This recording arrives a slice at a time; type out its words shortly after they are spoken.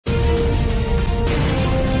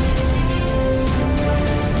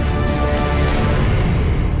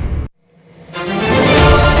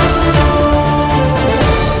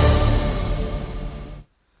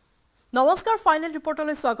Final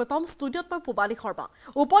ৰিপৰ্টলৈ স্বাগতম ষ্টুডিঅ'ত মই পুবালী শৰ্মা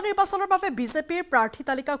উপনিৰ্বাচনৰ বাবে বিজেপিৰ প্ৰাৰ্থী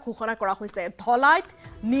তালিকা ঘোষণা কৰা হৈছে ধলাইত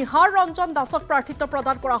নিহাৰ ৰঞ্জন দাসক প্ৰাৰ্থিত্ব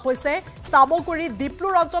প্ৰদান কৰা হৈছে সামগুৰিত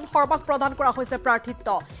দীপ্লু ৰঞ্জন শৰ্মাক প্ৰদান কৰা হৈছে প্ৰাৰ্থিত্ব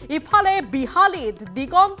ইফালে বিহালীত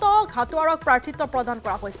দিগন্ত ঘাটুৱাৰক প্ৰাৰ্থিত্ব প্ৰদান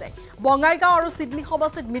কৰা হৈছে বঙাইগাঁও আৰু সিডলি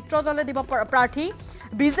সমষ্টিত মিত্ৰ দলে দিব প্ৰাৰ্থী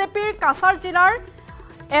বিজেপিৰ কাছাৰ জিলাৰ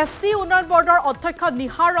এসসি উন্নয়ন বৰ্ডৰ অধ্যক্ষ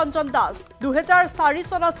নিহাৰ ৰঞ্জন দাস 2004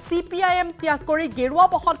 চনত সিপিআইএম ত্যাগ কৰি গেৰুৱা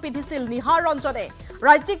বহন পিন্ধিছিল নিহাৰ ৰঞ্জনে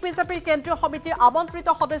ৰাজ্যিক বিজেপিৰ কেন্দ্ৰীয় সমিতিৰ আমন্ত্ৰিত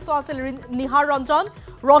সদস্য আছিল নিহাৰ ৰঞ্জন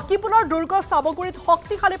ৰকিপুলৰ দুৰ্গ সামগুৰিত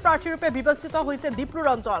শক্তিশালী প্ৰাৰ্থীৰূপে বিবেচিত হৈছে দীপ্লু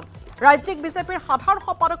ৰঞ্জন ৰাজ্যিক বিজেপিৰ সাধাৰণ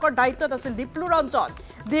সম্পাদকৰ দায়িত্বত আছিল দীপ্লু ৰঞ্জন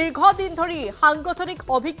দীৰ্ঘদিন ধৰি সাংগঠনিক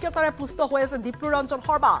অভিজ্ঞতাৰে পুষ্ট হৈ আছে দীপ্লু ৰঞ্জন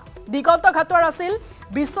শৰ্মা দিগন্ত ঘাটুৱাৰ আছিল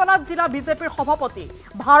বিশ্বনাথ জিলা বিজেপিৰ সভাপতি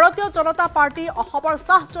ভাৰতীয় জনতা পাৰ্টি অসমৰ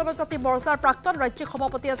চাহ জনজাতি মৰ্চাৰ প্ৰাক্তন ৰাজ্যিক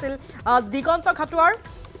সভাপতি আছিল দিগন্ত ঘাটুৱাৰ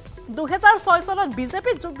 2006 চনত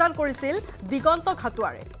বিজেপিত যোগদান কৰিছিল দিগন্ত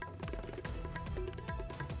ঘাটুৱাৰে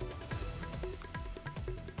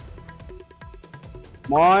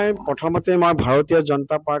মই প্ৰথমতে ভাৰতীয়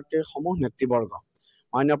জনতা পাৰ্টিৰ সমূহ নেতৃবৰ্গ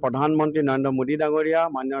মাননীয় প্ৰধানমন্ত্ৰী নৰেন্দ্ৰ মোদী ডাঙৰীয়া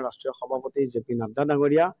মাননীয় ৰাষ্ট্ৰীয় সভাপতি জেপি নাড্ডা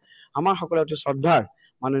ডাঙৰীয়া আমাৰ সকলোৰে অতি শ্ৰদ্ধাৰ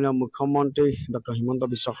মাননীয় মুখ্যমন্ত্ৰী ডক্টৰ হিমন্ত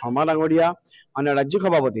বিশ্ব শৰ্মা ডাঙৰীয়া মাননীয় ৰাজ্যিক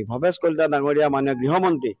সভাপতি ভৱেশ কলিতা ডাঙৰীয়া মাননীয়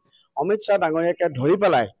গৃহমন্ত্ৰী অমিত শ্বাহ ডাঙৰীয়াকে ধৰি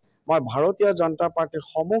পেলাই মই ভাৰতীয় জনতা পাৰ্টিৰ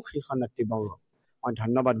সমূহ শীৰ্ষ নেতৃবৰ্গ মই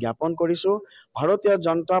ধন্যবাদ জ্ঞাপন কৰিছো ভাৰতীয়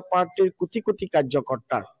জনতা পাৰ্টিৰ কোটি কোটি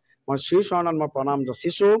কাৰ্যকৰ্তাৰ মই শ্ৰী চৰণত মই প্ৰণাম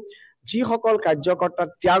যাচিছো যিসকল কাৰ্যকৰ্তাৰ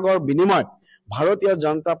ত্যাগৰ বিনিময়ত ভাৰতীয়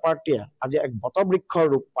জনতা পাৰ্টিয়ে আজি এক বটবৃক্ষৰ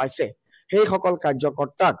ৰূপ পাইছে সেই সকল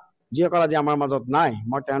কাৰ্যকৰ্তাক যিসকল আজি আমাৰ মাজত নাই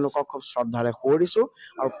মই তেওঁলোকক খুব শ্ৰদ্ধাৰে সোঁৱৰিছো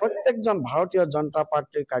আৰু প্ৰত্যেকজন ভাৰতীয় জনতা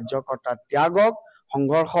পাৰ্টিৰ কাৰ্যকৰ্তাৰ ত্যাগক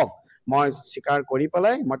সংঘৰ্ষক মই স্বীকাৰ কৰি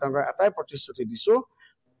পেলাই মই তেওঁলোকক এটাই প্ৰতিশ্ৰুতি দিছো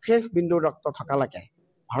শেষ বিন্দু ৰক্ত থকালৈকে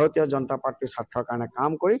ভাৰতীয় জনতা পাৰ্টিৰ স্বাৰ্থৰ কাৰণে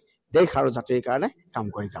কাম কৰি দেশ আৰু জাতিৰ কাৰণে কাম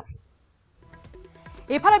কৰি যাম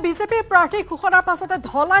ইফালে বিজেপিৰ প্ৰাৰ্থী ঘোষণাৰ পাছতে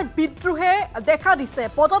ধলাইত বিদ্ৰোহে দেখা দিছে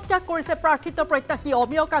পদত্যাগ কৰিছে প্ৰাৰ্থিত্ব প্ৰত্যাশী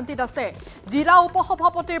অমিয় কান্তি দাসে জিলা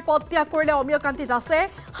উপসভাপতিৰ পদ ত্যাগ কৰিলে অমিয় কান্তি দাসে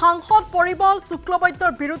সাংসদ পৰিমল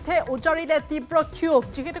শুক্লবৈদ্যৰ বিৰুদ্ধে উজাৰিলে তীব্ৰ ক্ষোভ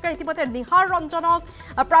যিহেতুকে ইতিমধ্যে নিহাৰ ৰঞ্জনক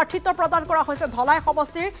প্ৰাৰ্থিত্ব প্ৰদান কৰা হৈছে ধলাই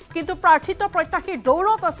সমষ্টিৰ কিন্তু প্ৰাৰ্থিত্ব প্ৰত্যাশীৰ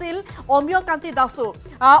দৌৰত আছিল অমিয় কান্তি দাসো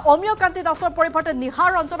অমিয় কান্তি দাসৰ পৰিৱৰ্তে নিহাৰ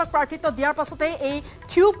ৰঞ্জনক প্ৰাৰ্থিত্ব দিয়াৰ পাছতে এই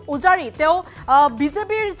ক্ষোভ উজাৰি তেওঁ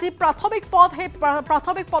বিজেপিৰ যি প্ৰাথমিক পদ সেই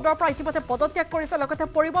প্ৰাথমিক পদৰ পৰা ইতিমধ্যে পদত্যাগ কৰিছে লগতে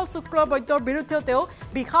পৰিমল শুক্লবৈদ্যৰ বিৰুদ্ধেও তেওঁ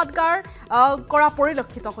বিষাদগাৰ কৰা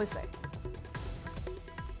পৰিলক্ষিত হৈছে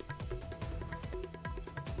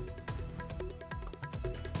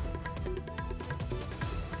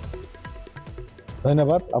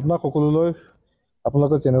ধন্যবাদ আপোনাক সকলোলৈ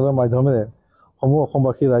আপোনালোকৰ চেনেলৰ মাধ্যমেৰে সমূহ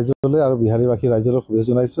অসমবাসী ৰাইজলৈ আৰু বিহাৰীবাসী ৰাইজলৈ শুভেচ্ছা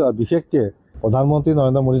জনাইছো আৰু বিশেষকৈ প্ৰধানমন্ত্ৰী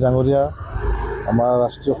নৰেন্দ্ৰ মোদী ডাঙৰীয়া আমাৰ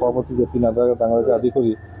ৰাষ্ট্ৰীয় সভাপতি জেপি নাড্ডা ডাঙৰীয়াকে আদি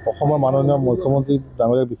কৰি অসমৰ মাননীয় মুখ্যমন্ত্ৰী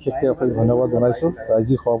ডাঙৰীয়াক বিশেষকৈ অশেষ ধন্যবাদ জনাইছোঁ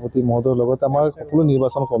ৰাজ্যিক সভাপতি মহোদয়ৰ লগতে আমাৰ সকলো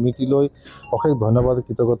নিৰ্বাচন কমিটিলৈ অশেষ ধন্যবাদ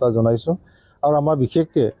কৃতজ্ঞতা জনাইছোঁ আৰু আমাৰ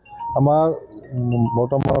বিশেষকৈ আমাৰ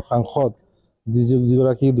বৰ্তমানৰ সাংসদ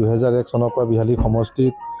যিগৰাকী 2001 চনৰ পৰা বিহালী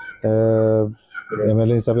সমষ্টিত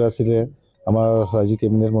MLA হিচাপে আছিলে আমাৰ ৰাজ্যিক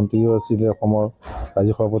কেবিনেট মন্ত্ৰীও আছিলে অসমৰ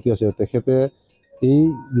ৰাজ্যিক সভাপতি আছিলে তেখেতে এই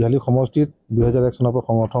বিহালী সমষ্টিত 2001 চনৰ পৰা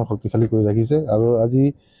সংগঠন শক্তিশালী কৰি ৰাখিছে আৰু আজি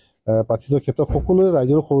প্ৰাৰ্থিত্বৰ ক্ষেত্ৰত সকলোৰে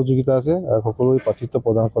ৰাইজৰ সহযোগিতা আছে আৰু সকলোৱে প্ৰাৰ্থিত্ব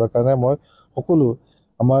প্ৰদান কৰাৰ কাৰণে মই সকলো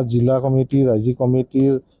আমাৰ জিলা কমিটি ৰাজ্যিক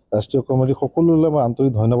কমিটিৰ ৰাষ্ট্ৰীয় কমিটি সকলোলৈ মই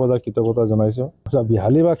আন্তৰিক ধন্যবাদ আৰু কৃতজ্ঞতা জনাইছোঁ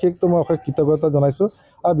বিহালীবাসীকতো মই অশেষ কৃতজ্ঞতা জনাইছোঁ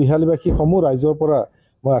আৰু বিহালীবাসী সমূহ ৰাইজৰ পৰা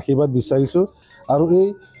মই আশীৰ্বাদ বিচাৰিছোঁ আৰু এই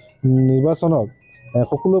নিৰ্বাচনত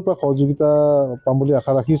সকলোৰে পৰা সহযোগিতা পাম বুলি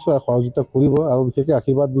আশা ৰাখিছোঁ আৰু সহযোগিতা কৰিব আৰু বিশেষকৈ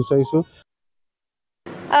আশীৰ্বাদ বিচাৰিছোঁ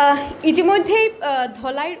ইতিমধ্যে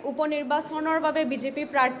ধলাইৰ উপনিৰ্বাচনৰ বাবে বিজেপি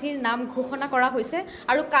প্ৰাৰ্থীৰ নাম ঘোষণা কৰা হৈছে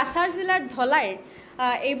আৰু কাছাৰ জিলাৰ ধলাইৰ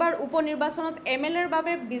এইবাৰ উপনিৰ্বাচনত MLAৰ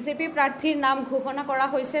বাবে বিজেপি প্ৰাৰ্থীৰ নাম ঘোষণা কৰা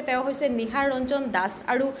হৈছে তেওঁ হৈছে নিহাৰ ৰঞ্জন দাস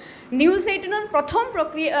আৰু নিউজ 18ৰ প্ৰথম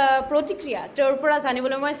প্ৰতিক্ৰিয়া তেওঁৰ পৰা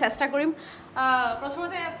জানিবলৈ মই চেষ্টা কৰিম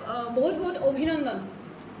প্ৰথমতে বহুত বহুত অভিনন্দন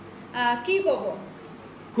কি ক'ব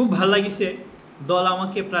খুব ভাল লাগিছে দল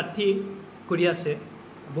আমাকে প্ৰাৰ্থী কৰি আছে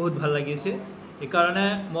বহুত ভাল লাগিছে এইকাৰণে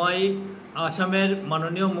মই আসামেৰ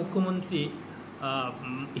মাননীয় মুখ্যমন্ত্ৰী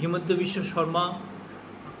হিমন্ত বিশ্ব শৰ্মা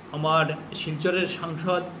আমাৰ শিলচরের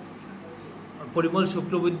সাংসদ পরিমল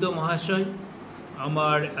শুক্লবৈদ্য মহাশয়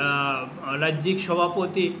আমার রাজ্যিক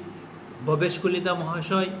সভাপতি ভবেশ কলিতা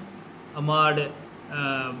মহাশয় আমার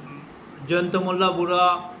জয়ন্ত মোল্লা বুড়া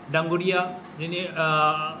ডাঙ্গরিয়া যিনি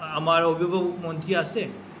আমার অভিভাবক মন্ত্রী আছে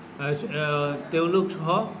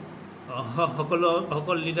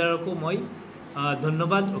সকল লিডারকো মই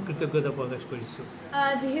ধন্যবাদ ও কৃতজ্ঞতা প্ৰকাশ কৰিছোঁ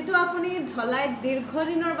যেহেতু আপুনি ধলাইত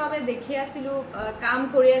দীৰ্ঘদিনৰ বাবে দেখি আছিলোঁ কাম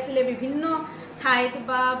কৰি আছিলে বিভিন্ন ঠাইত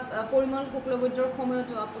বা পৰিমল শুক্লবৈদ্যৰ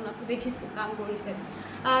সময়তো আপোনাক দেখিছোঁ কাম কৰিছে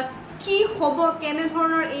কি হ'ব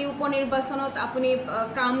কেনেধৰণৰ এই উপনিৰ্বাচনত আপুনি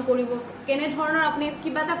কাম কৰিব কেনেধৰণৰ আপুনি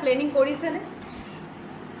কিবা এটা প্লেনিং কৰিছেনে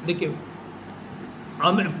দেখিব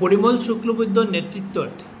আমি পৰিমল শুক্লবৈদ্যৰ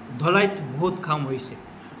নেতৃত্বত ধলাইত বহুত কাম হৈছে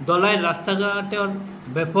ধলাইৰ ৰাস্তা ঘাটৰ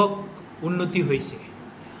ব্যাপক উন্নতি হৈছে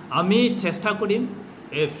আমি চেষ্টা কৰিম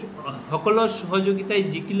সকলো সহযোগিতাই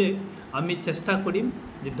জিকিলে আমি চেষ্টা কৰিম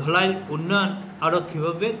যে ধলাইৰ উন্নয়ন আৰু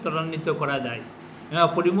কিভাবে ত্বৰান্বিত কৰা যায়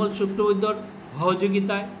পৰিমল শুক্লবৈদ্যৰ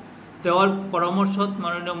সহযোগিতায় তেওঁৰ পৰামৰ্শত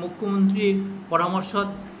মাননীয় মুখ্যমন্ত্ৰীৰ পৰামৰ্শত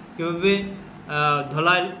কিভাবে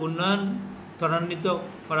ধলাইৰ উন্নয়ন ত্বৰান্বিত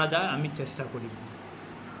কৰা যায় আমি চেষ্টা কৰিম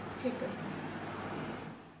ঠিক আছে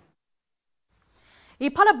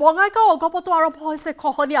ইফালে বঙাইগাঁও অগপতো আৰম্ভ হৈছে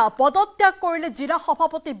খহনীয়া পদত্যাগ কৰিলে জিলা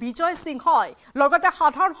সভাপতি বিজয় সিংহই লগতে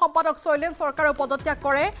সাধাৰণ সম্পাদক শৈলেন চৰকাৰেও পদত্যাগ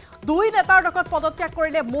কৰে দুই নেতাৰ লগত পদত্যাগ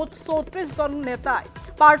কৰিলে মুঠ 34 জন নেতাই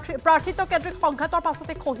প্ৰাৰ্থিত্ব কেন্দ্ৰিক সংঘাতৰ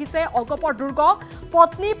পাছতে খহিছে অগপৰ দুৰ্গ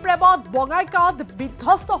পত্নী প্ৰেমত বঙাইগাঁৱত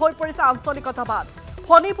বিধ্বস্ত হৈ পৰিছে আঞ্চলিকতাবাদ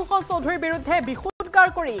ফণীভূষণ চৌধুৰীৰ বিৰুদ্ধে বিশুদ্ধাৰ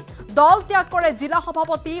কৰি দল ত্যাগ কৰে জিলা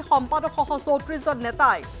সভাপতি সম্পাদক সহ 34 জন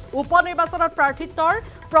নেতাই উপনিৰ্বাচনত প্ৰাৰ্থিত্বৰ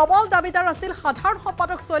প্ৰবল দাবীদাৰ আছিল সাধাৰণ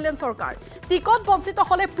সম্পাদক শৈলেন চৰকাৰ টিকট বঞ্চিত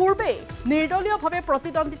হলে পূৰ্বে নিৰ্দলীয়ভাৱে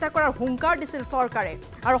প্ৰতিদ্বন্দ্বিতা কৰাৰ হুংকাৰ দিছিল চৰকাৰে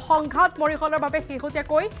আৰু সংঘাত মৰিহলৰ বাবে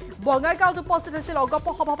শেহতীয়াকৈ বঙাইগাঁৱত উপস্থিত হৈছিল অগপ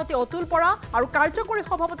সভাপতি অতুল বৰা আৰু কাৰ্যকৰী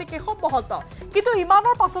সভাপতি কেশৱ মহন্ত কিন্তু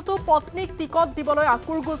ইমানৰ পাছতো পত্নীক টিকট দিবলৈ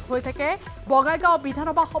আকুৰগোজ হৈ থাকে বঙাইগাঁও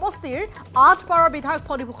বিধানসভা সমষ্টিৰ 8-12 বিধায়ক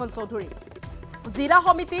ফণীভূষণ চৌধুৰী জিলা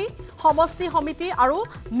সমিতি সমষ্টি সমিতি আৰু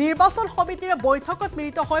নিৰ্বাচন সমিতিৰ বৈঠকত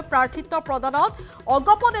মিলিত হৈ প্ৰাৰ্থিত্ব প্ৰদানত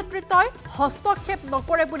অগপ নেতৃত্বই হস্তক্ষেপ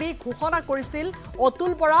নকৰে বুলি ঘোষণা কৰিছিল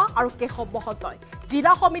অতুল বৰা আৰু কেশৱ মহন্তই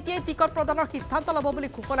জিলা সমিতিয়ে টিকট প্ৰদানৰ সিদ্ধান্ত ল'ব বুলি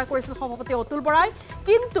ঘোষণা কৰিছিল সভাপতি অতুল বৰাই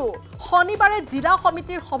কিন্তু শনিবাৰে জিলা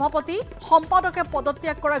সমিতিৰ সভাপতি সম্পাদকে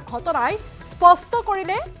পদত্যাগ কৰাৰ ঘটনাই স্পষ্ট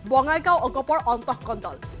কৰিলে বঙাইগাঁও অগপৰ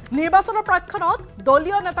অন্তঃকণ্ডল নিৰ্বাচনৰ প্ৰাক্ষণত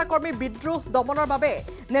দলীয় নেতাকৰ্মী বিদ্ৰোহ দমনৰ বাবে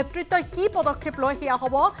নেতৃত্বই কি পদক্ষেপ লয় সেয়া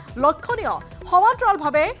হ'ব লক্ষণীয়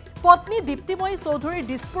সমান্তৰালভাৱে পত্নী দীপ্তিময়ী চৌধুৰীৰ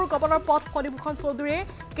দিছপুৰ গৱৰ্ণৰ পদ ফণীভূষণ চৌধুৰীয়ে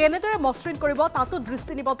কেনেদৰে মসৃণ কৰিব তাতো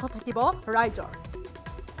দৃষ্টি নিবদ্ধ থাকিব ৰাইজৰ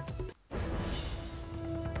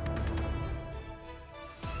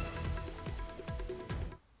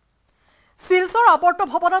শিলচৰ আবৰ্ত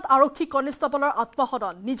ভৱনত আৰক্ষী কনিষ্টবলৰ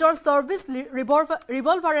আত্মহনন নিজৰ সাৰ্ভিস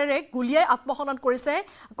ৰিভলভাৰেৰে গুলিয়াই আত্মহনন কৰিছে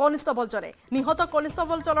কনিষ্টবলজনে নিহত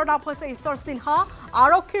কনিষ্টবলজনৰ নাম হৈছে ঈশ্বৰ সিনহা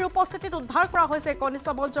আৰক্ষীৰ উপস্থিতিত উদ্ধাৰ কৰা হৈছে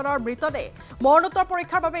কনিষ্টবলজনৰ মৃতদেহ মৰণোত্তৰ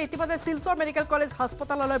পৰীক্ষাৰ বাবে ইতিমধ্যে শিলচৰ মেডিকেল কলেজ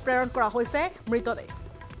হাস্পতাললৈ প্ৰেৰণ কৰা হৈছে মৃতদেহ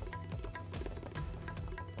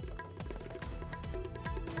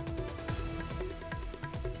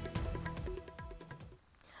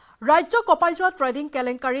ৰাজ্য কপাই যোৱা ট্ৰেডিং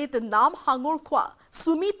কেলেংকাৰীত নাম হাঙুৰ খোৱা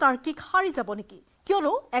সুমি তাৰ্কিক হাৰি যাব নেকি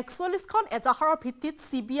কিয়নো 41খন এজাহাৰৰ ভিত্তিত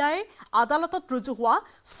সিবিআই আদালতত ৰুজু হোৱা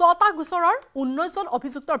 6টা গোচৰৰ 19 জন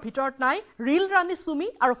অভিযুক্তৰ ভিতৰত নাই ৰিল ৰাণী সুমি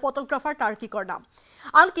আৰু ফটোগ্ৰাফাৰ তাৰ্কিকৰ নাম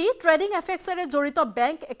আনকি ট্ৰেডিং এফেক্সৰে জড়িত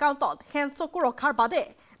বেংক একাউণ্টত হেণ্ডচকু ৰখাৰ বাদে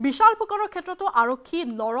বিশাল ফুকনৰ ক্ষেত্ৰতো আৰক্ষী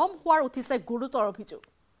নৰম হোৱাৰ উঠিছে গুৰুতৰ অভিযোগ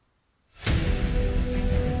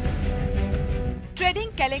ট্ৰেডিং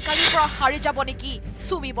কেলেংকাৰীৰ পৰা হাৰি যাব নেকি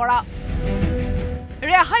সুমি বৰা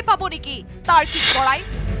ৰেহাই পাব নেকি তাৰ্কিক বৰাই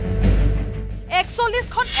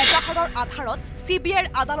 41খন এজাহাৰৰ আধাৰত সিবিআইৰ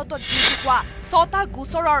আদালতত ৰুজু হোৱা 6টা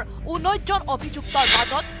গোচৰৰ 19 জন অভিযুক্তৰ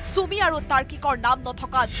মাজত সুমি আৰু তাৰ্কিকৰ নাম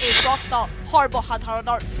নথকাত এই প্ৰশ্ন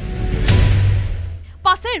সৰ্বসাধাৰণৰ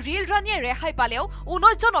পাছে ৰিল ৰাণীয়ে ৰেহাই পালেও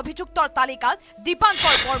 19 জন অভিযুক্তৰ তালিকাত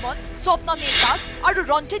দীপাংকৰ বৰ্মন স্বপ্ননীল দাস আৰু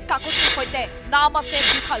ৰঞ্জিত কাকতিৰ সৈতে নাম আছে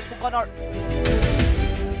বিশাল ফুকনৰ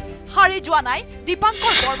হাৰি যোৱা নাই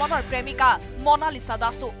দীপাংকৰ বৰ্মনৰ প্ৰেমিকা মনালিসা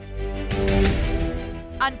দাসু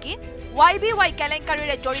আনকি YBY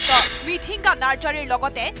কেলেংকাৰীৰে জড়িত মিথিংগা নাৰ্জাৰীৰ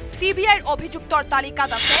লগতে সিবিআইৰ অভিযুক্তৰ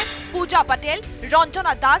তালিকাত আছে পূজা পটেল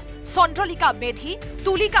ৰঞ্জনা দাস চন্দ্ৰলিকা মেধি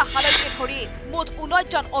তুলিকা হালৈকে ধৰি মুঠ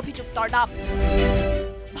 19 জন অভিযুক্তৰ নাম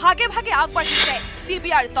ভাগে ভাগে আগবাঢ়িছে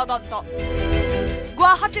সিবিআইৰ তদন্ত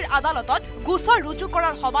গুৱাহাটীৰ আদালতত গোচৰ ৰুজু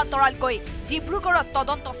কৰাৰ সমান্তৰালকৈ ডিব্ৰুগড়ত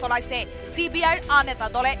তদন্ত চলাইছে সিবিআইৰ আন এটা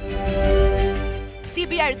দলে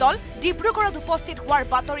সিবিআইৰ দল ডিব্ৰুগড়ত উপস্থিত হোৱাৰ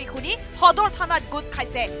বাতৰি শুনি সদৰ থানাত গোট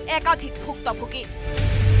খাইছে একাধিক ভুক্তভোগী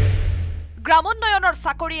গ্ৰামোন্নয়নৰ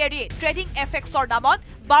চাকৰি এৰি ট্ৰেডিং এফেক্সৰ নামত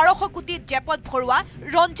 1200 কোটি জেপত ভৰোৱা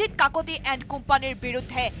ৰঞ্জিত কাকতি এণ্ড কোম্পানীৰ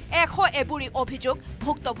বিৰুদ্ধে 100 এবুৰি অভিযোগ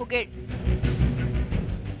ভুক্তভোগীৰ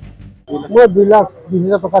মই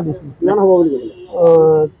 2,20,000 টকা দিছিলো কিমান হ'ব বুলি কৈছিল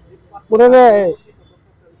মুঠতে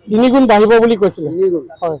 3 গুণ বাঢ়িব বুলি কৈছিল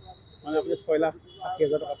হয় মানে আপুনি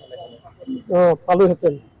 6,80,000 টকা পালে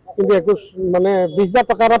পালোহেঁতেন কিন্তু একো মানে 20,000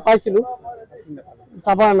 টকা এটা পাইছিলোঁ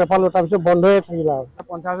তাৰপৰা নাপালোঁ তাৰপিছত বন্ধই থাকিলে আৰু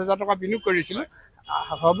 50,000 টকা বিনিয়োগ কৰিছিলোঁ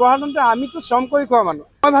সৰ্বসাধাৰণতে আমিতো শ্ৰম কৰি খোৱা মানুহ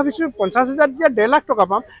মই ভাবিছোঁ 50,000 যেতিয়া 1.5 লাখ টকা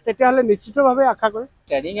পাম তেতিয়াহ'লে নিশ্চিতভাৱে আশা কৰিম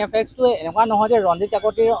ট্ৰেডিং এফেক্সটো এনেকুৱা নহয় যে ৰঞ্জিত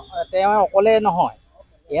কাকতি তেওঁ অকলে নহয়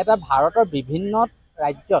এটা ভাৰতৰ বিভিন্ন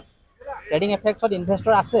ৰাজ্যত ট্ৰেডিং এফেক্সত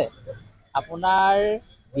ইনভেষ্টৰ আছে আপোনাৰ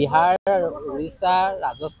বিহাৰ উৰিষ্যা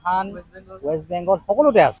ৰাজস্থান ৱেষ্ট বেংগল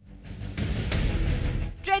সকলোতে আছে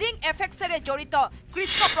ট্ৰেডিং এফেক্সেৰে জড়িত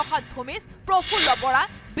কৃষ্ণপ্ৰসাদ ভূমিজ প্ৰফুল্ল বৰা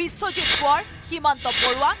বিশ্বজিৎ কোঁৱৰ সীমান্ত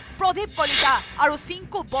বৰুৱা প্ৰদীপ কলিতা আৰু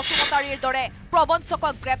চিংকু বসুমতাৰীৰ দৰে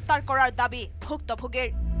প্ৰবঞ্চকক গ্ৰেপ্তাৰ কৰাৰ দাবী ভুক্তভোগীৰ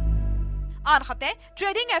আনহাতে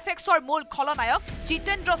ট্ৰেডিং এফেক্সৰ মূল খলনায়ক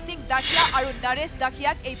জিতেন্দ্ৰ সিং দাহিয়া আৰু নৰেশ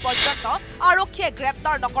দাহিয়াক এই পৰ্যন্ত আৰক্ষীয়ে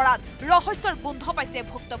গ্ৰেপ্তাৰ নকৰাত ৰহস্যৰ গোন্ধ পাইছে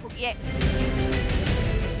ভুক্তভোগীয়ে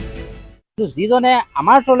যিজনে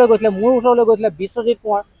আমাৰ ওচৰলৈ গৈছিলে মোৰ ওচৰলৈ গৈছিলে বিশ্বজিৎ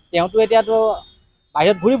কোঁৱৰ তেওঁতো এতিয়াতো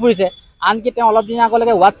বাহিৰত ঘূৰি ফুৰিছে আনকি তেওঁ অলপ দিন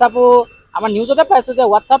আগলৈকে হোৱাটছআপো আমাৰ নিউজতে পাইছোঁ যে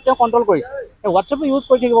হোৱাটছআপ তেওঁ কণ্ট্ৰল কৰিছে সেই হোৱাটছআপো ইউজ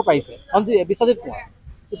কৰি থাকিব পাৰিছে বিশ্বজিৎ কোঁৱৰ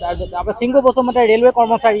তাৰপিছত চিংকু বসুমতাৰী ৰেলৱে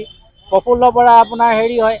কৰ্মচাৰী প্ৰফুল্ল বৰা আপোনাৰ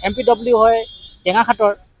হেৰি হয় MPW হয়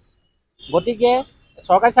টেঙাখাটৰ গতিকে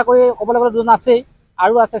চৰকাৰী চাকৰি ক'বলৈ গ'লে দুজন আছেই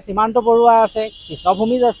আৰু আছে সীমান্ত বৰুৱা আছে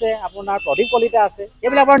কৃষ্ণভূমিজ আছে আপোনাৰ প্ৰদীপ কলিতা আছে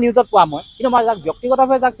এইবিলাক বাৰু নিউজত পোৱা মই কিন্তু মই যাক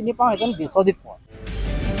ব্যক্তিগতভাৱে যাক চিনি পাওঁ সেইজন বিশ্বজিৎ কোঁৱৰ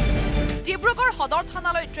ডিব্ৰুগড় সদৰ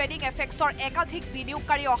থানালৈ ট্ৰেডিং এফেক্সৰ একাধিক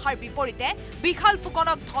বিনিয়োগকাৰী অহাৰ বিপৰীতে বিশাল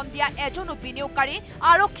ফুকনক ধন দিয়া এজনো বিনিয়োগকাৰী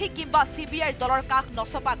আৰক্ষী কিংবা CBIৰ দলৰ কাষ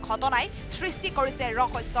নচপা ঘটনাই সৃষ্টি কৰিছে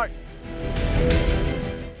ৰহস্যৰ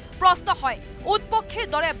প্ৰশ্ন হয় উৎপক্ষীৰ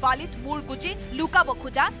দৰে বালিত মূৰ গুজি লুকাব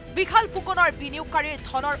খোজা বিশাল ফুকনৰ বিনিয়োগকাৰীৰ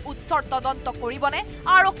ধনৰ উৎসৰ তদন্ত কৰিবনে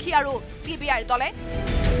আৰক্ষী আৰু CBIৰ দলে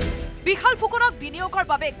বিশাল ফুকনক বিনিয়োগৰ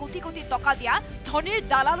বাবে কোটি কোটি টকা দিয়া ধনীৰ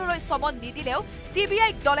দালাললৈ সমন নিদিলেও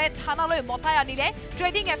CBIক দলে থানালৈ মতাই আনিলে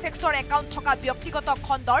ট্ৰেডিং এফেক্সৰ একাউণ্ট থকা ব্যক্তিগত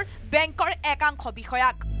খণ্ডৰ বেংকৰ একাংশ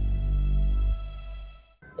বিষয়াক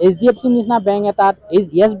HDFC নিচিনা বেংক এটাত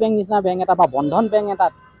য়েছ বেংক নিচিনা বেংক এটা বা বন্ধন বেংক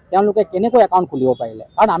এটাত তেওঁলোকে কেনেকৈ একাউণ্ট খুলিব পাৰিলে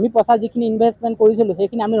কাৰণ আমি পইচা যিখিনি ইনভেষ্টমেণ্ট কৰিছিলোঁ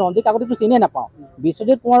সেইখিনি আমি ৰঞ্জিত কাকতিটো চিনিয়ে নাপাওঁ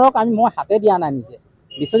বিশ্বজিৎ কোঁৱৰক মই হাতে দিয়া নাই নিজে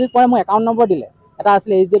বিশ্বজিৎ কোঁৱৰে মোক একাউণ্ট নম্বৰ দিলে এটা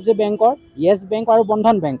আছিলে HDFC বেংকৰ য়েছ বেংক আৰু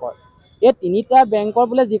বন্ধন বেংকৰ এই তিনিটা বেংকৰ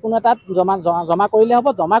বোলে যিকোনো এটাত জমা কৰিলে হ'ব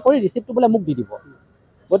জমা কৰি ৰিচিপ্টটো বোলে মোক দি দিব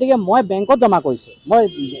গতিকে মই বেংকত জমা কৰিছোঁ মই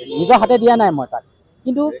নিজৰ হাতে দিয়া নাই মই তাক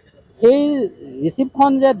কিন্তু সেই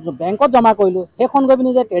ৰিচিপ্টখন যে বেংকত জমা কৰিলোঁ সেইখন গৈ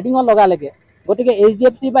পিনি যে ট্ৰেডিঙত লগালেগে গতিকে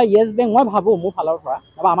HDFC বা য়েছ বেংক মই ভাবোঁ মোৰ ফালৰ পৰা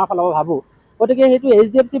বা আমাৰ ফালৰ পৰা ভাবোঁ গতিকে সেইটো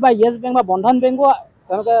HDFC বা য়েছ বেংক বা বন্ধন বেংকো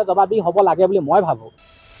তেওঁলোকে জবাবদিহি হ'ব লাগে বুলি মই ভাবোঁ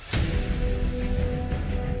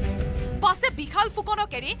পাছে বিশাল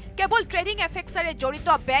ফুকনক এৰি কেৱল ট্ৰেডিং এফেক্সেৰে জড়িত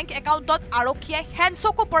বেংক একাউণ্টত আৰক্ষীয়ে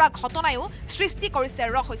হেণ্ডচকু পৰা ঘটনায়ো সৃষ্টি কৰিছে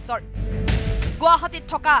ৰহস্যৰ গুৱাহাটীত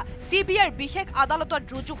থকা CBIৰ বিশেষ আদালতত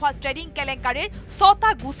ৰুজু হোৱা ট্ৰেডিং কেলেংকাৰীৰ 6টা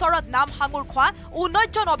গোচৰত নাম সাঙুৰ খোৱা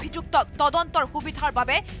 19জন অভিযুক্তক তদন্তৰ সুবিধাৰ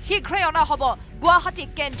বাবে শীঘ্ৰেই অনা হ'ব গুৱাহাটী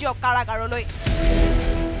কেন্দ্ৰীয় কাৰাগাৰলৈ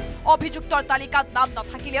অভিযুক্তৰ তালিকাত নাম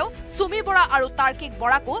নাথাকিলেও সুমি বৰা আৰু তাৰ্কিক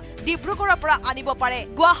বৰাকো ডিব্ৰুগড়ৰ পৰা আনিব পাৰে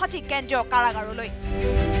গুৱাহাটী কেন্দ্ৰীয় কাৰাগাৰলৈ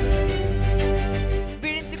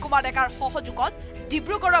বিৰিঞ্চি কুমাৰ ডেকাৰ সহযোগত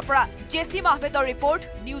ডিব্ৰুগড়ৰ পৰা জেচি মাহবেদৰ report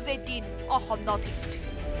News 18 Assam north east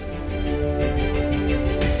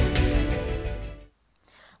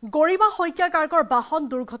গৰিমা শইকীয়া গাৰ্গৰ বাহন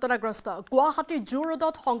দুৰ্ঘটনাগ্ৰস্ত গুৱাহাটীৰ জু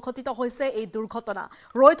ৰোডত সংঘটিত হৈছে এই দুৰ্ঘটনা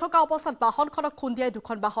ৰৈ থকা অৱস্থাত বাহনখনক খুন্দিয়াই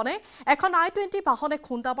দুখন বাহনে এখন I-20 বাহনে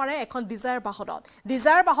খুন্দা মাৰে এখন ডিজায়াৰ বাহনত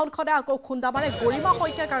ডিজায়াৰ বাহনখনে আকৌ খুন্দা মাৰে গৰিমা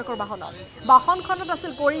শইকীয়া গাৰ্গৰ বাহনখনত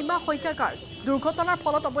আছিল গৰিমা শইকীয়া গাৰ্গ দুৰ্ঘটনাৰ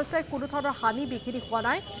ফলত অৱশ্যে কোনো ধৰণৰ হানি বিঘিনি হোৱা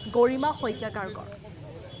নাই গৰিমা শইকীয়া গাৰ্গৰ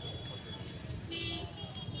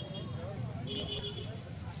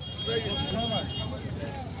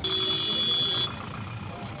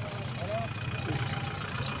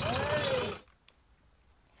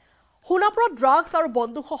সোণাপুৰত ড্ৰাগছ আৰু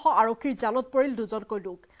বন্দুকসহ আৰক্ষীৰ জালত পৰিল দুজনকৈ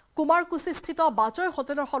লোক কুমাৰকুছিস্থিত বাজৈ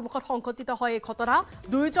হোটেলৰ সন্মুখত সংঘটিত হয় এই ঘটনা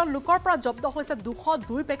দুইজন লোকৰ পৰা জব্দ হৈছে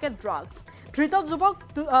 202 পেকেট ড্ৰাগছ ধৃত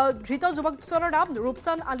যুৱক দুজনৰ নাম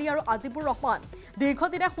ৰূপচান আলী আৰু আজিবুৰ ৰহমান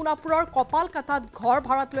দীৰ্ঘদিনে সোণাপুৰৰ কপালকাটাত ঘৰ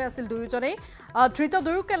ভাড়াত লৈ আছিল দুয়োজনেই ধৃত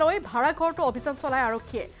দুয়োকে লৈ ভাড়া ঘৰটো অভিযান চলাই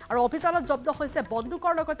আৰক্ষীয়ে আৰু অভিযানত জব্দ হৈছে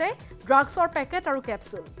বন্দুকৰ লগতে ড্ৰাগছৰ পেকেট আৰু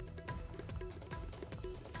কেপচুল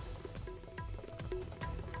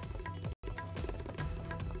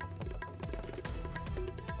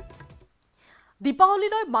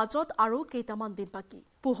দীপাৱলীলৈ মাজত আৰু কেইটামান দিন বাকি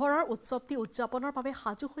পোহৰৰ উৎসৱটি উদযাপনৰ বাবে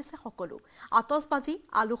সাজু হৈছে সকলো আতচবাজি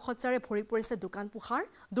আলোকসজ্জাৰে ভৰি পৰিছে দোকান পোহাৰ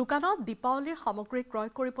দোকানত দীপাৱলীৰ সামগ্ৰী ক্ৰয়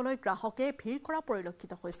কৰিবলৈ গ্ৰাহকে ভিৰ কৰা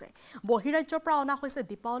পৰিলক্ষিত হৈছে বহিৰাজ্যৰ পৰা অনা হৈছে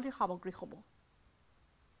দীপাৱলীৰ সামগ্ৰীসমূহ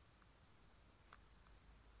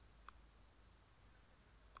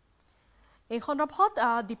এই সন্দৰ্ভত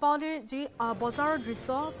দীপাৱলীৰ যি বজাৰৰ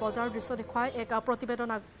দৃশ্য দেখুৱাই এক প্ৰতিবেদন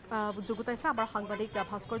যুগুতাইছে আমাৰ সাংবাদিক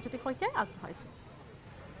ভাস্কৰ জ্যোতিৰ সৈতে আগবঢ়াইছে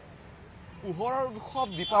পোহৰৰ উৎসৱ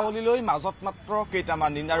দীপাৱলীলৈ মাজত মাত্ৰ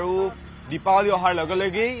কেইটামান দিন আৰু দীপাৱলী অহাৰ লগে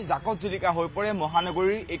লগেই জাকত জিলিকা হৈ পৰে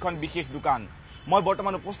মহানগৰীৰ এইখন বিশেষ দোকান মই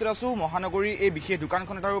বৰ্তমান উপস্থিত আছো মহানগৰীৰ এই বিশেষ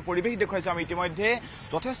দোকানখনত আৰু পৰিৱেশ দেখুৱাইছো আমি ইতিমধ্যে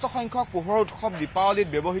যথেষ্ট সংখ্যক পোহৰৰ উৎসৱ দীপাৱলীত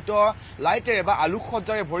ব্যৱহৃত লাইটেৰে বা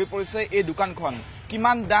আলোকসজ্জাৰে ভৰি পৰিছে এই দোকানখন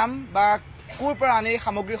কিমান দাম বা ক'ৰ পৰা আনে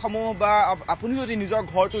সামগ্ৰীসমূহ বা আপুনি যদি নিজৰ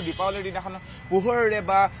ঘৰটো দীপাৱলীৰ দিনাখন পোহৰেৰে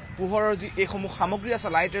বা পোহৰৰ যি এইসমূহ সামগ্ৰী আছে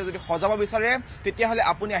লাইটেৰে যদি সজাব বিচাৰে তেতিয়াহ'লে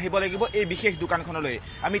আপুনি আহিব লাগিব এই বিশেষ দোকানখনলৈ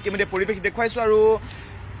আমি ইতিমধ্যে পৰিৱেশ দেখুৱাইছো আৰু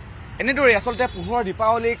এনেদৰে আচলতে পোহৰৰ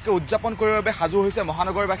দীপাৱলীক উদযাপন কৰিবৰ বাবে সাজু হৈছে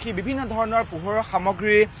মহানগৰবাসী বিভিন্ন ধৰণৰ পোহৰৰ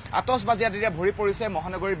সামগ্ৰী আতচবাজি আদিৰে ভৰি পৰিছে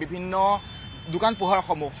মহানগৰীৰ বিভিন্ন দোকান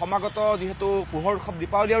পোহাৰসমূহ সমাগত যেহেতু পোহৰ উৎসৱ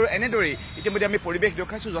দীপাৱলী আৰু এনেদৰেই ইতিমধ্যে আমি পৰিৱেশ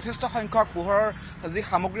দেখুৱাইছো যথেষ্ট সংখ্যক পোহৰৰ যি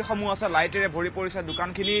সামগ্ৰীসমূহ আছে লাইটেৰে ভৰি পৰিছে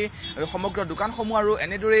দোকানখিনি সমগ্ৰ দোকানসমূহ আৰু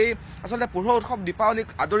এনেদৰেই আচলতে পোহৰ উৎসৱ দীপাৱলীক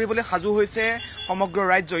আদৰিবলৈ সাজু হৈছে সমগ্ৰ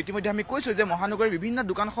ৰাজ্য ইতিমধ্যে আমি কৈছো যে মহানগৰীৰ বিভিন্ন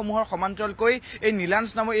দোকানসমূহৰ সমান্তৰালকৈ এই নীলাঞ্চ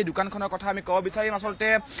নামৰ এই দোকানখনৰ কথা আমি ক'ব বিচাৰিম আচলতে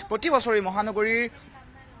প্ৰতি বছৰে মহানগৰীৰ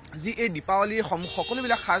যি এই দীপাৱলীৰ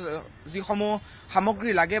সকলোবিলাক যিসমূহ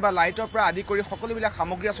সামগ্ৰী লাগে বা লাইটৰ পৰা আদি কৰি সকলোবিলাক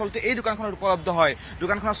সামগ্ৰী আচলতে এই দোকানখনত উপলব্ধ হয়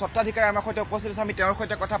দোকানখনৰ স্বত্বাধিকাৰী আমাৰ সৈতে উপস্থিত আছে আমি তেওঁৰ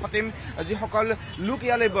সৈতে কথা পাতিম যিসকল লোক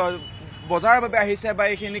ইয়ালৈ বজাৰৰ বাবে আহিছে বা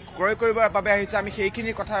এইখিনি ক্ৰয় কৰিবৰ বাবে আহিছে আমি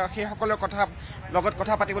সেইখিনি কথা সেইসকলৰ লগত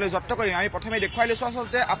কথা পাতিবলৈ যত্ন কৰিম আমি প্ৰথমে দেখুৱাই লৈছো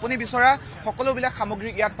আচলতে আপুনি বিচৰা সকলোবিলাক সামগ্ৰী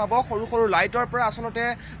ইয়াত পাব সৰু সৰু লাইটৰ পৰা আচলতে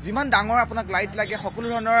যিমান ডাঙৰ আপোনাক লাইট লাগে সকলো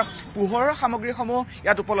ধৰণৰ পোহৰৰ সামগ্ৰীসমূহ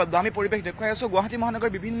ইয়াত উপলব্ধ আমি পৰিৱেশ দেখুৱাই আছো গুৱাহাটী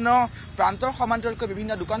মহানগৰৰ বিভিন্ন প্ৰান্তৰ সমান্তৰালকৈ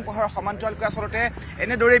বিভিন্ন দোকান পোহাৰৰ সমান্তৰালকৈ আচলতে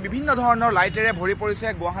এনেদৰে বিভিন্ন ধৰণৰ লাইটেৰে ভৰি পৰিছে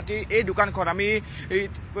গুৱাহাটীৰ এই দোকানখন আমি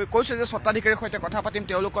কৈছো যে স্বত্বাধিকাৰীৰ সৈতে কথা পাতিম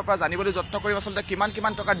তেওঁলোকৰ পৰা জানিবলৈ যত্ন কৰিম আচলতে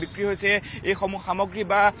কিমান টকাত বিক্ৰী হৈছে এইসমূহ সামগ্ৰী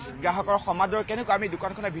বা গ্ৰাহকৰ সমাদৰ কেনেকুৱা আমি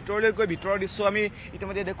দোকানখনৰ ভিতৰলৈ গৈ ভিতৰৰ দৃশ্য আমি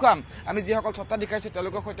ইতিমধ্যে দেখুৱাম আমি যিসকল স্বত্বাধিকাৰী আছে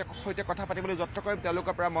তেওঁলোকৰ সৈতে কথা পাতিবলৈ যত্ন কৰিম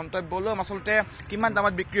তেওঁলোকৰ পৰা মন্তব্য ল'ম আচলতে কিমান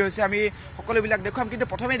দামত বিক্ৰী হৈছে আমি সকলোবিলাক দেখুৱাম কিন্তু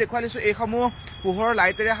প্ৰথমেই দেখুৱাই লৈছো এইসমূহ পোহৰৰ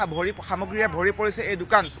লাইটেৰে সামগ্ৰীৰে ভৰি পৰিছে এই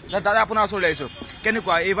দোকান দাদা আপোনাৰ ওচৰলৈ আহিছো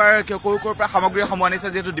কেনেকুৱা এইবাৰ ক'ৰ পৰা সামগ্ৰীসমূহ আনিছে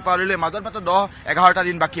যিহেতু দীপাৱলীলৈ মাজত মাত্ৰ 10-11টা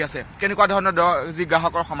দিন বাকী আছে কেনেকুৱা ধৰণৰ যি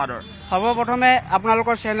গ্ৰাহকৰ সমাদৰ সৰ্বপ্ৰথমে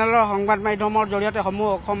আপোনালোকৰ চেনেলৰ সংবাদ মাধ্যমৰ জৰিয়তে সমূহ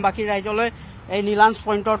অসমবাসী ৰাইজলৈ এই নীলাঞ্চ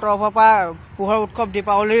পইণ্টৰ তৰফৰ পৰা পোহৰ উৎসৱ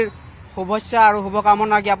দীপাৱলীৰ শুভেচ্ছা আৰু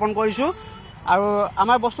শুভকামনা জ্ঞাপন কৰিছোঁ আৰু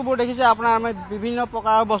আমাৰ বস্তুবোৰ দেখিছে আপোনাৰ আমাৰ বিভিন্ন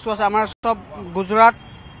প্ৰকাৰৰ বস্তু আছে আমাৰ চব গুজৰাট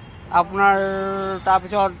আপোনাৰ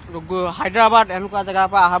তাৰপিছত হায়দৰাবাদ এনেকুৱা জেগাৰ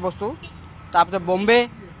পৰা অহা বস্তু তাৰপিছত বম্বে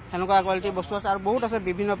সেনেকুৱা কোৱালিটিৰ বস্তু আছে আৰু বহুত আছে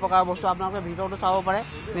বিভিন্ন প্ৰকাৰৰ বস্তু আপোনালোকে ভিতৰতো চাব পাৰে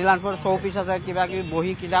নীলাঞ্চৰ শ্ব'পিচ আছে কিবা কিবি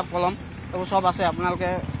বহি কিতাপ কলম এইবোৰ চব আছে আপোনালোকে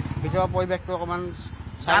ভিতৰৰ পৰিৱেশটো অকণমান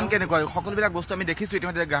দাম কেনেকুৱা সকলোবিলাক বস্তু আমি দেখিছো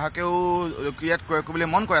ইতিমধ্যে গ্ৰাহকেও ইয়াত ক্ৰয় কৰিবলৈ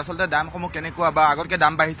মন কৰে আচলতে দামসমূহ কেনেকুৱা বা আগতকৈ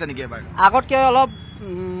দাম বাঢ়িছে নেকি এবাৰ আগতকৈ অলপ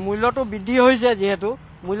মূল্যটো বৃদ্ধি হৈছে যিহেতু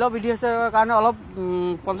মূল্য বৃদ্ধি হৈছে কাৰণে অলপ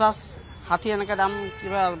 50-60 এনেকৈ দাম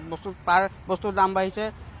কিবা বস্তু পাৰ বস্তুৰ দাম বাঢ়িছে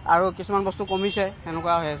আৰু কিছুমান বস্তু কমিছে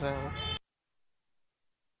সেনেকুৱা হৈ আছে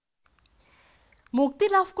মুক্তি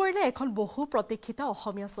লাভ কৰিলে এখন বহু প্ৰতীক্ষিত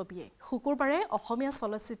অসমীয়া ছবিয়ে শুকুৰবাৰে অসমীয়া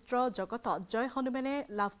চলচ্চিত্ৰ জগতত জয় হনুমানে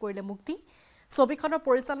লাভ কৰিলে মুক্তি ছবিখনৰ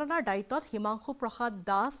পৰিচালনাৰ দায়িত্বত হিমাংশু প্ৰসাদ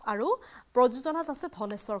দাস আৰু প্ৰযোজনাত আছে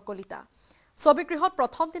ধনেশ্বৰ কলিতা ছবিগৃহত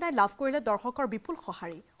প্ৰথম দিনাই লাভ কৰিলে দৰ্শকৰ বিপুল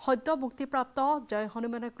সঁহাৰি সদ্য মুক্তিপ্ৰাপ্ত জয়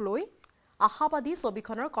হনুমানক লৈ আশাবাদী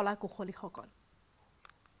ছবিখনৰ কলা কুশলীসকল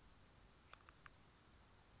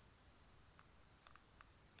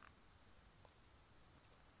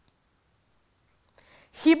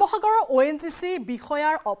শিৱসাগৰৰ ONGC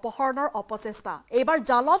বিষয়াৰ অপহৰণৰ অপচেষ্টা এইবাৰ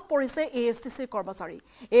জালত পৰিছে ASTCৰ কৰ্মচাৰী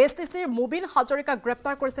ASTCৰ মুবিন হাজৰিকা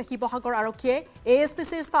গ্ৰেপ্তাৰ কৰিছে শিৱসাগৰ আৰক্ষীয়ে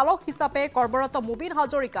ASTCৰ চালক হিচাপে কৰ্মৰত মুবিন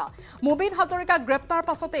হাজৰিকা গ্ৰেপ্তাৰ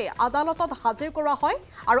পাছতে আদালতত হাজিৰ কৰা হয়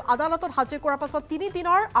আৰু আদালতত হাজিৰ কৰাৰ পাছত 3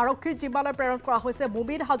 দিনৰ আৰক্ষীৰ জিম্মালৈ প্ৰেৰণ কৰা হৈছে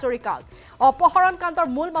মুবিন হাজৰিকাক অপহৰণ কাণ্ডৰ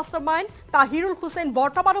মূল মাষ্টাৰমাইণ্ড তাহিৰুল হুছেইন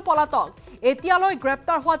বৰ্তমানো পলাতক এতিয়ালৈ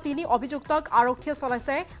গ্ৰেপ্তাৰ হোৱা 3 অভিযুক্তক আৰক্ষীয়ে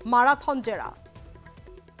চলাইছে মাৰাথন জেৰা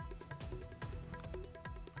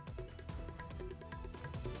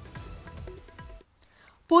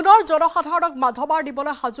পুনৰ জনসাধাৰণক মাধমাৰ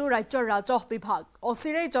দিবলৈ সাজু ৰাজ্যৰ ৰাজহ বিভাগ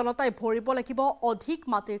অচিৰেই জনতাই ভৰিব লাগিব অধিক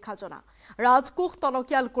মাটিৰ খাজনা ৰাজকোষ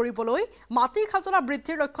টনকিয়াল কৰিবলৈ মাটিৰ খাজনা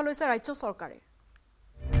বৃদ্ধিৰ লক্ষ্য লৈছে ৰাজ্য চৰকাৰে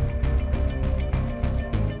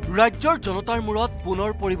ৰাজ্যৰ জনতাৰ মূৰত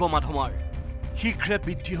পুনৰ পৰিব মাধমাৰ শীঘ্ৰে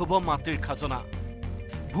বৃদ্ধি হ'ব মাটিৰ খাজনা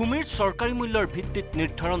ভূমিৰ চৰকাৰী মূল্যৰ ভিত্তিত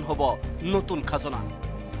নিৰ্ধাৰণ হ'ব নতুন খাজনা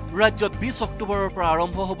ৰাজ্যত 20 অক্টোবৰৰ পৰা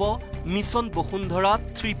আৰম্ভ হ'ব মিছন বসুন্ধৰা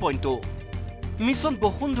 3.0 মিছন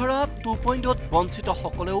বসুন্ধৰা 2.0 বঞ্চিত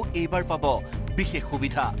সকলেও এইবাৰ পাব বিশেষ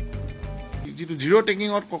সুবিধা যিটো জিৰ'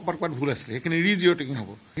 টেকিঙত ক'ৰবাত ভুল আছিলে সেইখিনি জিৰ' টেকিং হ'ব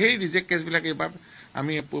সেই ৰিজেক্ট কেছবিলাক এইবাৰ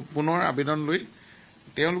আমি পুনৰ আবেদন লৈ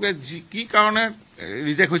তেওঁলোকে কি কাৰণে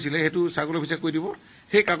ৰিজেক্ট হৈছিলে সেইটো চাৰ্কল অফিচে কৈ দিব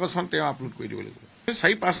সেই কাগজখন তেওঁ আপলোড কৰি দিব লাগিব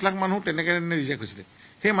 4-5 লাখ মানুহ তেনেকৈ ৰিজেক্ট হৈছিলে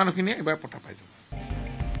সেই মানুহখিনিয়ে এইবাৰ পতা পাই যাব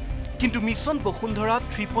কিন্তু মিছন বসুন্ধৰা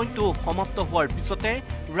 3.2 সমাপ্ত হোৱাৰ পিছতে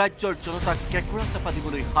ৰাজ্যৰ জনতাক কেঁকুৰা চেপা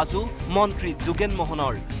দিবলৈ সাজু মন্ত্ৰী যোগেন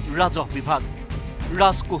মোহনৰ ৰাজহ বিভাগ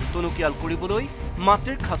ৰাজকোষ টনকিয়াল কৰিবলৈ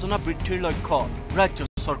মাটিৰ খাজনা বৃদ্ধিৰ লক্ষ্য ৰাজ্য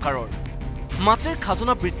চৰকাৰৰ মাটিৰ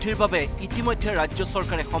খাজনা বৃদ্ধিৰ বাবে ইতিমধ্যে ৰাজ্য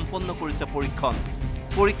চৰকাৰে সম্পন্ন কৰিছে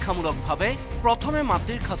পৰীক্ষামূলকভাৱে প্ৰথমে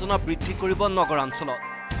মাটিৰ খাজনা বৃদ্ধি কৰিব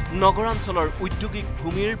নগৰাঞ্চলৰ ঔদ্যোগিক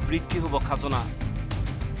ভূমিৰ বৃদ্ধি হ'ব খাজনা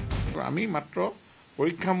আমি মাত্ৰ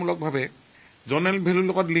পৰীক্ষামূলকভাৱে জনেল ভেলুৰ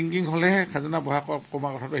লগত লিংকিং হ'লেহে খাজনা বঢ়া কমা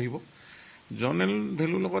কথাটো আহিব জনেল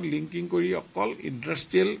ভেলুৰ লগত লিংকিং কৰি অকল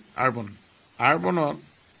ইণ্ডাষ্ট্ৰিয়েল আৰ্বনত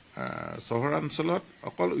চহৰাঞ্চলত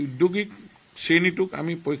অকল ঔদ্যোগিক শ্ৰেণীটোক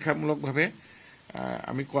আমি পৰীক্ষামূলকভাৱে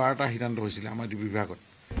আমি কৰাৰ এটা সিদ্ধান্ত হৈছিলে আমাৰ বিভাগত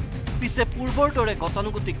পিছে পূৰ্বৰ দৰে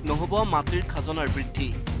গতানুগতিক নহ'ব মাটিৰ খাজনাৰ বৃদ্ধি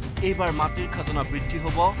এইবাৰ মাটিৰ খাজনা বৃদ্ধি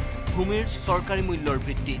হ'ব ভূমিৰ চৰকাৰী মূল্যৰ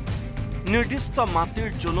ভিত্তিত নিৰ্দিষ্ট মাটিৰ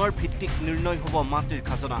জোনৰ ভিত্তিক নিৰ্ণয় হ'ব মাটিৰ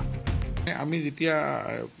খাজনা আমি যেতিয়া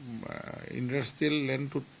ইণ্ডাষ্ট্ৰিয়েল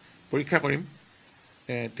লেণ্ডটোত পৰীক্ষা কৰিম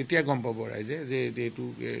তেতিয়া গম পাব ৰাইজে যে এইটো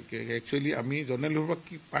একচুৱেলি আমি জনেল হোৱাৰ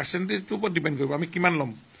কি পাৰ্চেণ্টেজটোৰ ওপৰত ডিপেণ্ড কৰিব আমি কিমান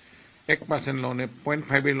ল'ম 1% লওঁ নে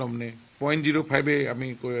 0.5 ল'ম নে 0.05 আমি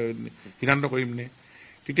সিদ্ধান্ত কৰিম নে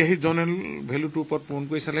তেতিয়া সেই জনেল ভেলুটোৰ ওপৰত পূৰণ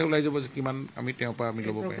কৰি চালে ওলাই যাব যে কিমান আমি তেওঁৰ পৰা আমি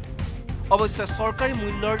ল'ব পাৰিম অৱশ্যে চৰকাৰী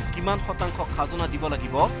মূল্যৰ কিমান শতাংশ খাজনা দিব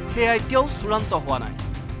লাগিব সেয়া এতিয়াও চূড়ান্ত হোৱা নাই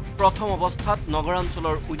প্ৰথম অৱস্থাত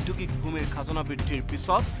নগৰাঞ্চলৰ ঔদ্যোগিক ভূমিৰ খাজনা বৃদ্ধিৰ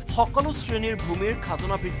পিছত সকলো শ্ৰেণীৰ ভূমিৰ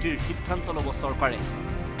খাজনা বৃদ্ধিৰ সিদ্ধান্ত ল'ব চৰকাৰে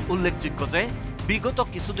উল্লেখযোগ্য যে বিগত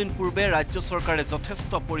কিছুদিন পূৰ্বে ৰাজ্য চৰকাৰে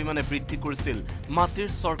যথেষ্ট পৰিমাণে বৃদ্ধি কৰিছিল মাটিৰ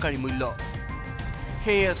চৰকাৰী মূল্য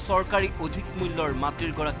সেয়ে চৰকাৰী অধিক মূল্যৰ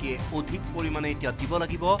মাটিৰ গৰাকীয়ে অধিক পৰিমাণে এতিয়া দিব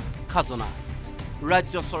লাগিব খাজনা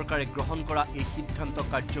ৰাজ্য চৰকাৰে গ্ৰহণ কৰা এই সিদ্ধান্ত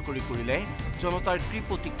কাৰ্যকৰী কৰিলে জনতাৰ কি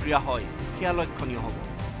প্ৰতিক্ৰিয়া হয় সেয়া লক্ষণীয় হ'ব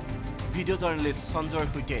ভিডিঅ' জাৰ্নেলিষ্ট সঞ্জয়ৰ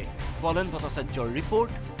সৈতে বলেন ভট্টাচাৰ্যৰ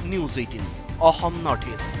report news 18 Assam north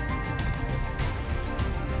east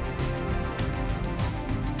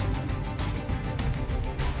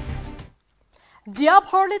জিয়া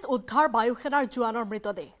ভৰলীত উদ্ধাৰ বায়ুসেনাৰ জোৱানৰ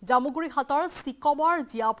মৃতদেহ জামুগুৰি হাতৰ চিকমৰ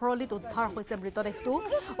জিয়া ভৰলীত উদ্ধাৰ হৈছে মৃতদেহটো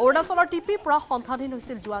অৰুণাচলৰ টিপিৰ পৰা সন্ধানহীন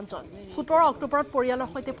হৈছিল জোৱানজন 17 অক্টোবৰত পৰিয়ালৰ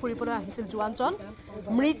সৈতে ফুৰিবলৈ আহিছিল জোৱানজন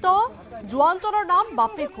মৃত জোৱানজনৰ নাম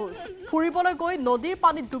বাপে ঘোষ ফুৰিবলৈ গৈ নদীৰ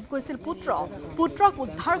পানীত ডুব গৈছিল পুত্ৰক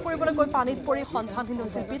উদ্ধাৰ কৰিবলৈ গৈ পানীত পৰি সন্ধানহীন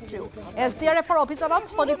হৈছিল পিতৃও এছডিআৰএফৰ অভিযানত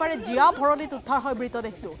শনিবাৰে জিয়া ভৰলীত উদ্ধাৰ হয়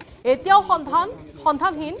মৃতদেহটো এতিয়াও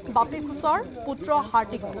সন্ধানহীন বাপে ঘোষৰ পুত্ৰ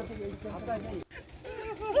হাৰ্দিক ঘোষ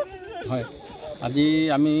হয় আজি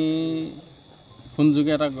আমি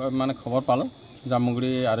ফোনযোগে এটা মানে খবৰ পালোঁ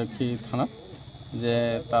জামুগুৰি আৰক্ষী থানাত যে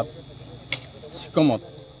তাত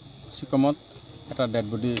চিকমত এটা ডেড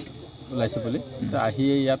বডি ওলাইছে বুলি আহি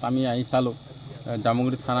ইয়াত আমি আহি চালোঁ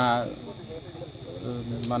জামুগুৰি থানা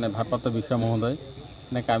মানে ভাৰপ্ৰাপ্ত বিষয়া মহোদয়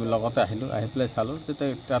এনেকৈ আমি লগতে আহিলোঁ আহি পেলাই চালোঁ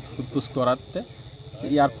তেতিয়া তাত সোধপোছ কৰাতে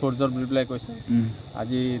ইয়াৰ ফৰ্জৰ বুলি পেলাই কৈছে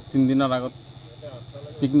আজি 3 দিনৰ আগত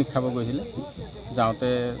পিকনিক খাব গৈছিলে যাওঁতে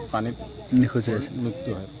পানীত মৃত্যু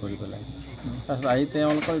হয় পৰি পেলাই তাৰপিছত আহি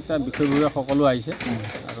তেওঁলোকৰ এতিয়া বিষয়ববীয়া সকলো আহিছে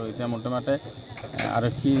আৰু এতিয়া মোটামুটি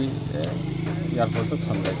আৰক্ষী ইয়াৰ ফৰ্জক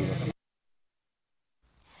চম্ভালি দিব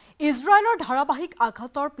ইজৰাইলৰ ধাৰাবাহিক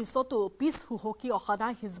আঘাতৰ পিছতো পিছ হুহকি অহা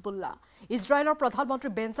নাই হিজবুল্লাহ ইজৰাইলৰ প্ৰধানমন্ত্ৰী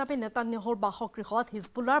বেঞ্জামিন নেতান্যাহুৰ বাসগৃহত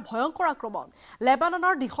হিজবুল্লাৰ ভয়ংকৰ আক্ৰমণ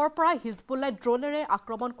লেবাননৰ দিশৰ পৰা হিজবুল্লাই ড্ৰোনেৰে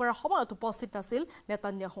আক্ৰমণ কৰাৰ সময়ত উপস্থিত নাছিল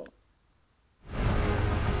নেতান্যাহু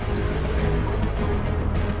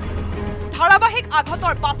ধাৰাবাহিক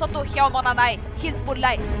আঘাতৰ পাছতো সেয়া মনা নাই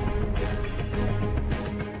হিজবুল্লাই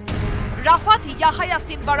ৰাফাত ইয়াহায়া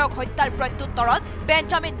চিনৱাৰক হত্যাৰ প্ৰত্যুত্তৰত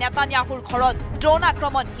বেঞ্জামিন নেতান্যাহুৰ ঘৰত ড্ৰোন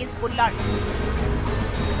আক্ৰমণ হিজবুল্লাৰ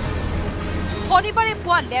শনিবাৰে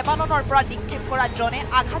পুৱা লেবাননৰ পৰা নিক্ষেপ কৰা ড্ৰোনে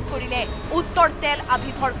আঘাত কৰিলে উত্তৰ তেল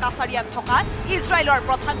আভিভৰ কাছাৰিয়াত থকা ইজৰাইলৰ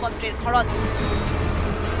প্ৰধানমন্ত্ৰীৰ ঘৰত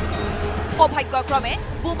সৌভাগ্যক্ৰমে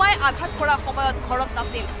বোমাই আঘাত কৰা সময়ত ঘৰত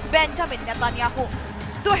নাছিল বেঞ্জামিন নেতান্যাহু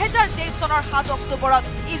 2023 চনৰ 7 অক্টোবৰত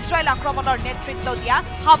ইজৰাইল আক্ৰমণৰ নেতৃত্ব দিয়া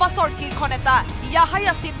হামাছৰ শীৰ্ষ নেতা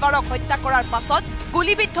ইয়াহায়া চিনৱাৰক হত্যা কৰাৰ পাছত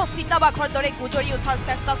গুলীবিদ্ধ চিতাবাঘৰ দৰে গুজৰি উঠাৰ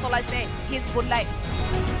চেষ্টা চলাইছে হিজবুল্লাই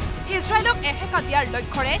ইজৰাইলক এহেকা দিয়াৰ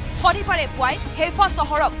লক্ষ্যৰে শনিবাৰে পুৱাই হেফা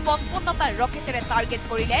চহৰক 55টা ৰকেটেৰে টাৰ্গেট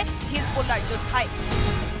কৰিলে হিজবুল্লাৰ যোদ্ধাই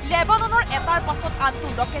লেবাননৰ এটাৰ পাছত আনটো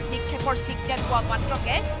ৰকেট নিক্ষেপৰ ছিগনেল পোৱা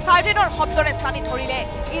মাত্ৰকে চাইৰেনৰ শব্দৰে চানি ধৰিলে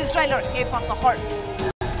ইজৰাইলৰ হেফা চহৰ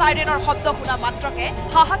সাইৰেনৰ শব্দ শুনা মাত্ৰকে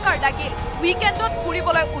হাহাকাৰ লাগিল উইকেণ্ডত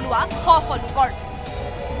ফুৰিবলৈ ওলোৱা শ লোকৰ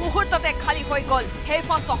মুহূৰ্ততে খালী হৈ গ'ল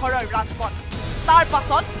হেইফা চহৰৰ ৰাজপথ তাৰ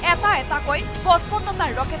পাছত এটাকৈ 55টা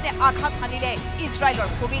ৰকেটে আঘাত হানিলে ইজৰাইলৰ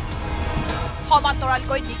ভূমিত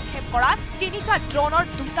সমান্তৰালকৈ নিক্ষেপ কৰা 3টা ড্ৰোনৰ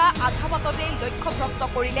 2টা আধাবাটতে লক্ষ্যভ্ৰষ্ট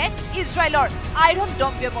কৰিলে ইজৰাইলৰ আইৰন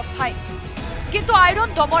ডম ব্যৱস্থাই কিন্তু আইৰন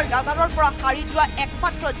ডমৰ ৰাডাৰৰ পৰা হাৰি যোৱা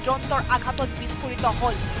একমাত্ৰ ড্ৰোনটোৰ আঘাতত বিস্ফোৰিত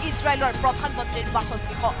হ'ল ইজৰাইলৰ প্ৰধানমন্ত্ৰীৰ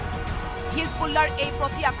বাসগৃহ হিজবুল্লাৰ এই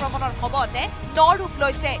প্ৰতি আক্ৰমণৰ সময়তে ৰূপ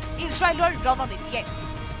লৈছে ইজৰাইলৰ ৰণনীতিয়ে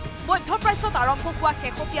মধ্যপ্ৰাচ্যত আৰম্ভ হোৱা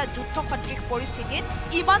শেহতীয়া যুদ্ধ সদৃশ পৰিস্থিতিত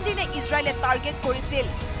ইমান দিনে ইজৰাইলে টাৰ্গেট কৰিছিল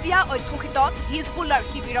চিয়া অধ্যুষিত হিজবুল্লাৰ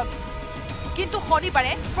শিবিৰত কিন্তু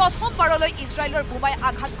শনিবাৰে প্ৰথমবাৰলৈ ইজৰাইলৰ বোমাই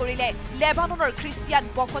আঘাত কৰিলে লেবাননৰ খ্ৰীষ্টিয়ান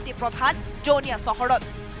বসতি প্ৰধান জনিয়া চহৰত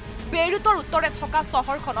বেইৰুটৰ উত্তৰে থকা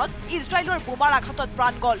চহৰখনত ইজৰাইলৰ বোমাৰ আঘাতত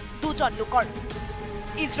প্ৰাণ গ'ল 2জন লোকৰ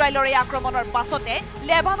ইজৰাইলৰ এই আক্ৰমণৰ পাছতে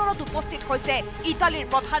লেবাননত উপস্থিত হৈছে ইটালীৰ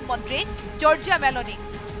প্ৰধানমন্ত্ৰী জৰ্জিয়া মেলনি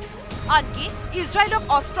আনকি ইজৰাইলক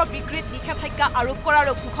অস্ত্ৰ বিক্ৰীত নিষেধাজ্ঞা আৰোপ কৰাৰ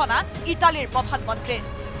ঘোষণা ইটালীৰ প্ৰধানমন্ত্ৰীৰ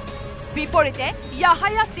বিপৰীতে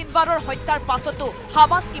ইয়াহায়া সিনৱাৰৰ হত্যাৰ পাছতো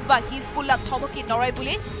হামাস কিংবা হিজবুল্লাহ থমকি নৰয়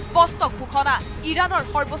বুলি স্পষ্ট ঘোষণা ইৰাণৰ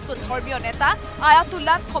সৰ্বোচ্চ ধৰ্মীয় নেতা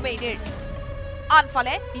আয়াতুল্লাহ খমেইনিৰ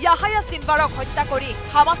আনফালে ইয়াহায়া সিনৱাৰক হত্যা কৰি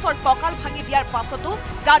হামাসৰ কঁকাল ভাঙি দিয়াৰ পাছতো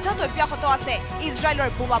গাজাত অব্যাহত আছে ইজৰাইলৰ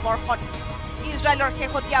বোমা বৰ্ষণ ইজৰাইলৰ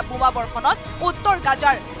শেহতীয়া বোমা বৰ্ষণত উত্তৰ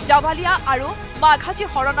গাজাৰ জাভালিয়া আৰু মাঘাজী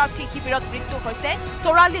শৰণাৰ্থী শিবিৰত মৃত্যু হৈছে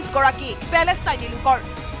 44 গৰাকী পেলেষ্টাইনী লোকৰ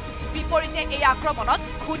বিপৰীতে এই আক্ৰমণত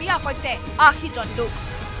খুনিয়া হৈছে 80 জন লোক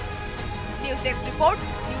news desk report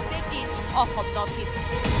news 18 Assam north east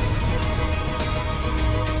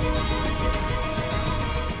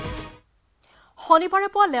শনিবাৰে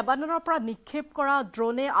পুৱা লেবাননৰ পৰা নিক্ষেপ কৰা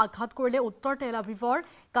ড্ৰোনে আঘাত কৰিলে উত্তৰ তেল আভিভৰ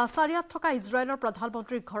কাছাৰিয়াত থকা ইজৰাইলৰ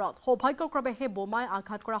প্ৰধানমন্ত্ৰীৰ ঘৰত সৌভাগ্যক্ৰমে সেই বোমাই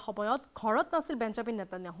আঘাত কৰা সময়ত ঘৰত নাছিল বেঞ্জামিন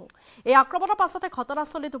নেতান্যাহু এই আক্ৰমণৰ পাছতে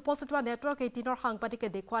ঘটনাস্থলীত উপস্থিত হোৱা নেটৱৰ্ক 18ৰ সাংবাদিকে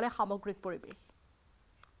দেখুৱালে সামগ্ৰিক পৰিৱেশ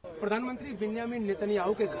प्रधानमंत्री बेंजामिन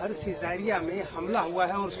नेतन्याहू के घर सिजारिया में हमला हुआ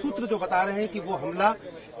है और सूत्र जो बता रहे हैं कि वो हमला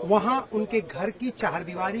वहां उनके घर की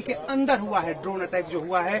चारदीवारी के अंदर हुआ है ड्रोन अटैक जो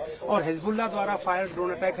हुआ है और हिजबुल्लाह द्वारा फायर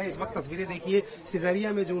ड्रोन अटैक है इस वक्त तस्वीरें देखिए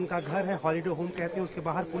सिजारिया में जो उनका घर है हॉलिडे होम कहते हैं उसके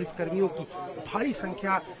बाहर पुलिस कर्मियों की भारी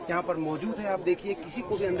संख्या यहाँ पर मौजूद है आप देखिए किसी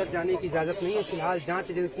को भी अंदर जाने की इजाजत नहीं है फिलहाल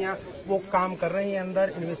जांच एजेंसियां वो काम कर रही हैं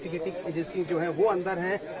अंदर इन्वेस्टिगेटिव एजेंसी जो है वो अंदर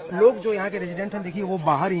हैं लोग जो यहाँ के रेजिडेंट हैं देखिए वो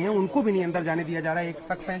बाहर ही हैं उनको भी नहीं अंदर जाने दिया जा रहा है एक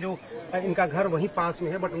शख्स है जो इनका घर वहीं पास में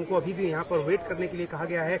है बट उनको अभी भी यहाँ पर वेट करने के लिए कहा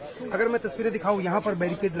गया है अगर मैं तस्वीरें दिखाऊं यहाँ पर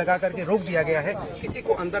बैरिकेड लगा करके रोक दिया गया है किसी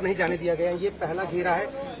को अंदर नहीं जाने दिया गया है ये पहला घेरा है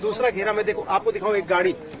दूसरा घेरा में देखो आपको दिखाऊं एक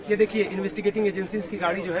गाड़ी ये देखिए इन्वेस्टिगेटिंग एजेंसीज की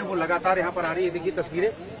गाड़ी जो है वो लगातार यहाँ पर आ रही है देखिए तस्वीरें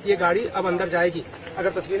ये गाड़ी अब अंदर जाएगी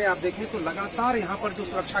अगर तस्वीरें आप देखें तो लगातार यहाँ पर जो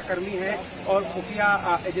सुरक्षा कर्मी है और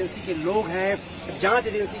खुफिया एजेंसी के लोग हैं जांच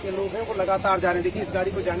एजेंसी के लोग हैं वो लगातार जा रहे हैं देखिए इस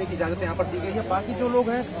गाड़ी को जाने की इजाजत यहाँ पर दी गई है बाकी जो लोग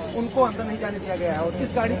हैं उनको अंदर नहीं जाने दिया गया है और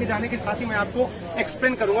इस गाड़ी के जाने के साथ ही मैं आपको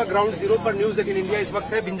एक्सप्लेन करूंगा ग्राउंड जीरो पर न्यूज 18 इंडिया इस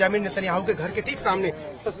वक्त है बेंजामिन नेतन्याहू के घर के ठीक सामने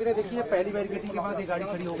तस्वीरें देखिए पहली बैरिकेडिंग के बाद ये गाड़ी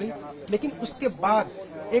खड़ी हो गई लेकिन उसके बाद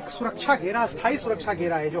एक सुरक्षा घेरा स्थायी सुरक्षा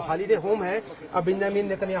घेरा है जो हॉलिडे होम है बेंजामिन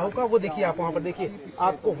नेतन्याहू का वो देखिए आप वहां पर देखिए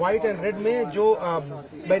आपको व्हाइट एंड रेड में जो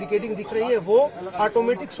बैरिकेडिंग दिख रही है वो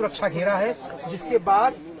ऑटोमेटिक सुरक्षा घेरा है जिसके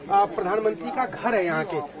बाद प्रधानमंत्री का घर है यहाँ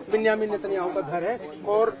के बेंजामिन नेतन्याहू का घर है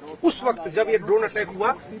और उस वक्त जब ये ड्रोन अटैक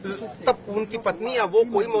हुआ तब उनकी पत्नी या वो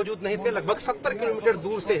कोई मौजूद नहीं थे लगभग 70 किलोमीटर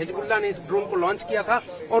दूर से हिजबुल्लाह ने इस ड्रोन को लॉन्च किया था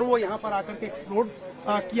और वो यहाँ पर आकर के एक्सप्लोड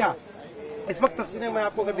किया इस वक्त तस्वीरें मैं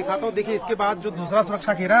आपको अगर दिखाता हूँ देखिए इसके बाद जो दूसरा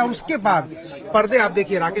सुरक्षा घेरा है और उसके बाद पर्दे आप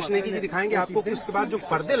देखिए राकेश नेगी जी दिखाएंगे आपको कि उसके बाद जो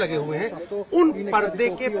पर्दे लगे हुए हैं उन पर्दे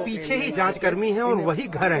के पीछे ही जांच कर्मी हैं और वही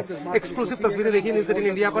घर है एक्सक्लूसिव तस्वीरें देखिए न्यूज 18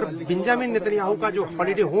 इंडिया पर बेंजामिन नेतन्याहू का जो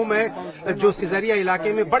हॉलिडे होम है जो सिजारिया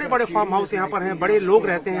इलाके में बड़े बड़े फार्म हाउस यहाँ पर हैं बड़े लोग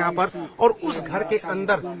रहते हैं यहाँ पर और उस घर के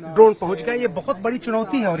अंदर ड्रोन पहुंच गया ये बहुत बड़ी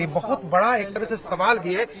चुनौती है और ये बहुत बड़ा एक तरह से सवाल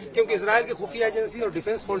भी है क्योंकि इसराइल की खुफिया एजेंसी और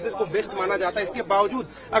डिफेंस फोर्सेज को बेस्ट माना जाता है इसके बावजूद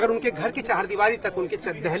अगर उनके घर की चारदीवारी तक उनके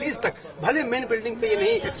दहलीज तक भले मेन बिल्डिंग पे ये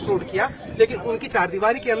नहीं एक्सप्लोड किया लेकिन उनकी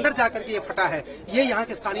चारदीवारी के अंदर जाकर के ये फटा है ये यहाँ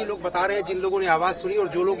के स्थानीय लोग बता रहे हैं जिन लोगों ने आवाज सुनी और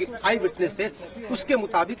जो लोग आई विटनेस थे उसके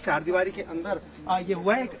मुताबिक चारदीवारी के अंदर ये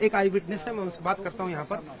हुआ है एक आई विटनेस है मैं उनसे बात करता हूँ यहाँ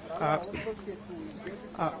पर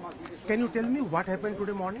Can you tell me what happened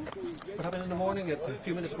today morning? What happened in the morning? At a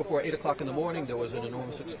few minutes before 8 o'clock in the morning, there was an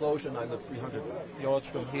enormous explosion. I live 300 yards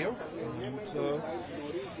from here. And,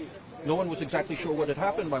 No one was exactly sure what had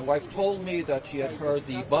happened. My wife told me that she had heard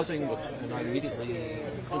the buzzing, and I immediately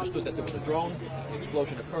understood that there was a drone. The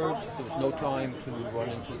explosion occurred. There was no time to run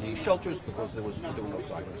into the shelters because there were no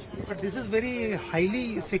sirens. But this is very highly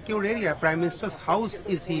secure area. Prime Minister's house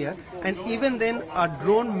is here, and even then a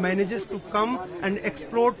drone manages to come and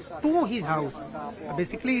explode to his house.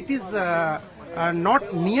 Basically, it is not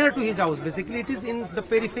near to his house. Basically, it is in the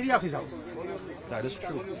periphery of his house. That is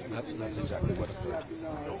true. That's exactly what occurred.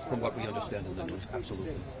 From what we understand in the news,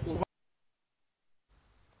 absolutely.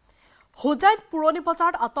 হোজাইত পুৰণি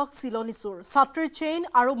বজাৰত আটক চিলনী চোৰ ছাত্ৰীৰ chain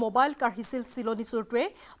আৰু mobile কাঢ়িছিল চিলনী চোৰটোৱে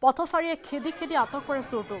পথচাৰীয়ে খেদি খেদি আটক কৰে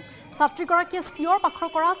চোৰটোক ছাত্ৰীগৰাকীয়ে চিঞৰ বাখৰ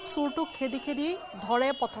কৰাত চোৰটোক খেদি খেদি ধৰে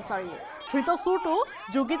পথচাৰীয়ে ধৃত চোৰটো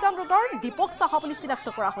যোগীজান ৰোডৰ দীপক সাহা বুলি চিনাক্ত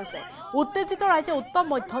কৰা হৈছে উত্তেজিত ৰাইজে উত্তম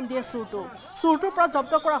মধ্যম দিয়ে চোৰটোৰ পৰা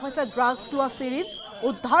জব্দ কৰা হৈছে ড্ৰাগছ লোৱা চিৰিজ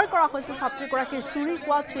উদ্ধাৰ কৰা হৈছে ছাত্ৰীগৰাকীৰ চুৰি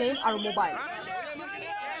হোৱা চেইন আৰু মোবাইল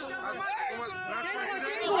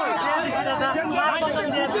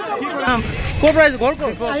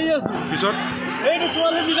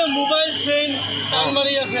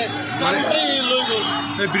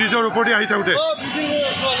ব্ৰিজৰ ওপৰতে আহি থাকোঁতে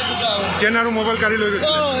চেইন আৰু মোবাইল কাঢ়ি লৈ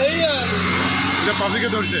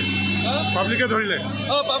গৈছে পাব্লিকে ধৰিলে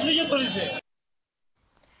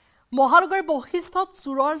মহানগৰ বৈশিষ্ট্যত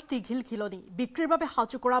চোৰৰ তিঘিল খিলনি বিক্ৰীৰ বাবে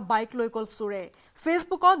সাজু কৰা বাইক লৈ গ'ল চোৰে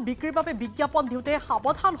ফেচবুকত বিক্ৰীৰ বাবে বিজ্ঞাপন দিওঁতে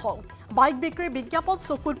সাৱধান হওক বাইক বিক্ৰীৰ বিজ্ঞাপন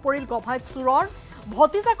চকুত পৰিল গভাইত চোৰৰ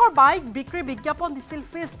ভতিজাকৰ বাইক বিক্ৰীৰ বিজ্ঞাপন দিছিল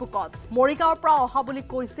ফেচবুকত মৰিগাঁৱৰ পৰা অহা বুলি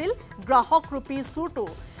কৈছিল গ্ৰাহক ৰূপী চোৰটো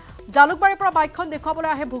জালুকবাৰীৰ পৰা বাইকখন দেখুৱাবলৈ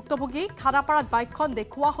আহে ভুক্তভোগী খানাপাৰাত বাইকখন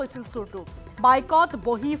দেখুওৱা হৈছিল চোৰটো বাইকত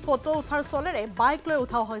বহি ফটো উঠাৰ চলেৰে বাইক লৈ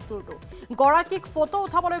উঠাও হয় চোৰটো গৰাকীক ফটো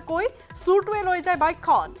উঠাবলৈ কৈ চোৰটোৱে লৈ যায়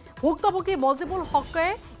বাইকখন ভুক্তভোগী মজিবুল হকে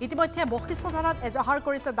ইতিমধ্যে বৈশিষ্ট্য থানাত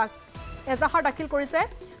এজাহাৰ দাখিল কৰিছে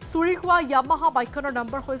চুৰি হোৱা ইয়ামাহা বাইকখনৰ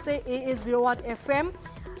নম্বৰ হৈছে AA01 FM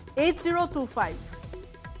 8025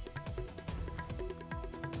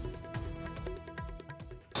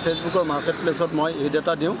 ফেচবুকৰ মাৰ্কেট প্লেচত মই এই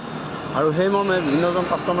ডাটা দিওঁ আৰু সেই মৰ্মে বিভিন্নজন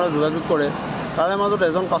কাষ্টমাৰে যোগাযোগ কৰে তাৰে মাজত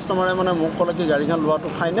এজন কাষ্টমাৰে মানে মোক ক'লে কি গাড়ীখন লোৱাটো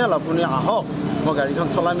ফাইনেল আপুনি আহক মই গাড়ীখন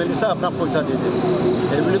চলাই মেলিছে আপোনাক পইচা দি দিম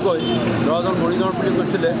এই বুলি কৈ ল'ৰাজন মৰিগাঁৱৰ বুলি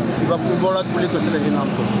কৈছিলে কিবা পূৰ্বৰাগ বুলি কৈছিলে সেই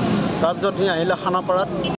নামটো তাৰপিছত সি আহিলে খানাপাৰাত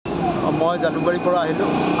মই জালুকবাৰীৰ পৰা আহিলোঁ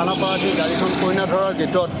খানাপাৰাত সি গাড়ীখন কইনাধৰাৰ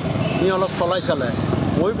গেটত সি অলপ চলাই চালে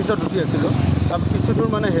মই পিছত উঠি আছিলোঁ তাৰ কিছুদূৰ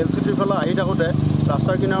মানে হেল চিটিৰ ফালে আহি থাকোঁতে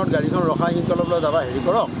ৰাস্তাৰ কিনাৰত গাড়ীখন ৰখাই সি ক'লে বোলে দাদা হেৰি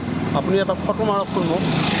কৰক আপুনি এটা ফটো মাৰকচোন মোক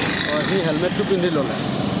সি হেলমেটটো পিন্ধি ল'লে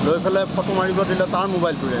লৈ পেলাই ফটো মাৰিব দিলে তাৰ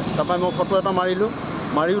মোবাইলটোৰে তাৰপৰা মই ফটো এটা মাৰিলোঁ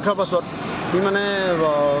মাৰি উঠাৰ পাছত সি মানে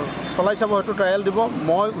চলাই চাব হয়তো ট্ৰায়েল দিব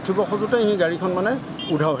মই উঠিব খোজোঁতে সি গাড়ীখন মানে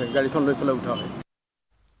উঠাওহে গাড়ীখন লৈ পেলাই উঠাওহে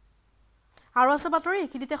আৰু আছে বাতৰি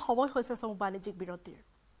এইখিনিতে সময় হৈছে বাণিজ্যিক বিৰতিৰ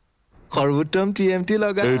সৰ্বোত্তম টিএমটি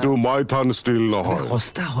লগা এইটো মাইথান ষ্টিল নহয়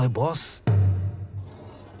সস্তা হয় বছ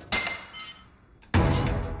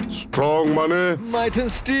ষ্ট্ৰং মানে মাইথান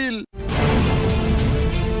ষ্টিল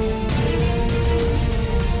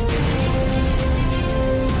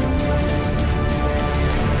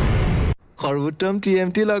সৰ্বোত্তম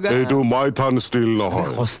টিএমটি লগা এইটো মাইথান ষ্টিল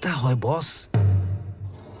নহয় সস্তা হয় বছ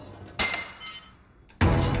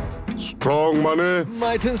ষ্ট্ৰং মানে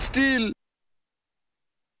মাইথান ষ্টিল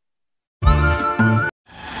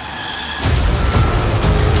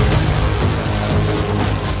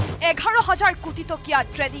কোটি টকীয়া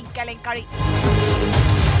ট্ৰেডিং কেলেংকাৰী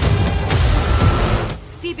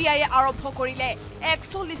CBIয়ে আৰম্ভ কৰিলে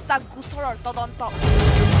 41টা গোচৰৰ তদন্ত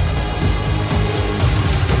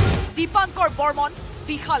দীপাংকৰ বৰ্মন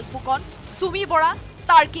বিশাল ফুকন সুমি বৰা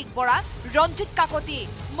তাৰ্কিক বৰা ৰঞ্জিত কাকতি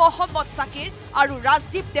মোহাম্মদ সাকিৰ আৰু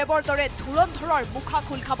ৰাজদীপ দেৱৰ দৰে ধুৰন্ধৰৰ মুখা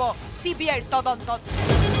খোল খাব CBIৰ তদন্তত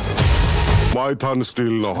মাইথান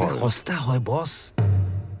ষ্টিল নহয় সস্তা হয় বছ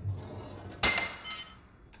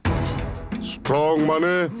ষ্ট্ৰং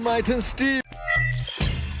মানে মাইথান ষ্টিল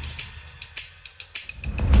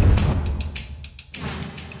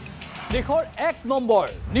দেশৰ 1 number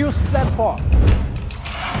news platform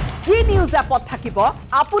G news এপত থাকিব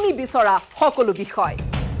আপুনি বিচৰা সকলো বিষয়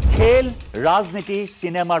খেল ৰাজনীতি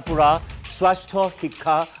চিনেমাৰ পৰা স্বাস্থ্য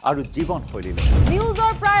শিক্ষা আৰু জীৱনশৈলী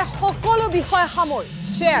নিউজৰ প্ৰায় সকলো বিষয় সামৰি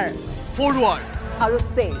শ্বেয়াৰ ফৰৱাৰ্ড আৰু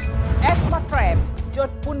সেভ একমাত্ৰ এপ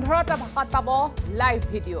য'ত 15টা ভাষাত পাব লাইভ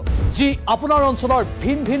ভিডিঅ' যি আপোনাৰ অঞ্চলৰ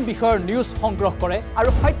ভিন ভিন বিষয়ৰ নিউজ সংগ্ৰহ কৰে আৰু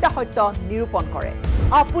সত্য নিৰূপণ কৰে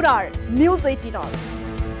আপোনাৰ নিউজ 18ৰ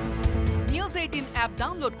News 18 এপ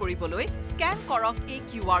ডাউনলোড কৰিবলৈ স্ক্যান কৰক এই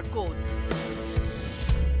QR কোড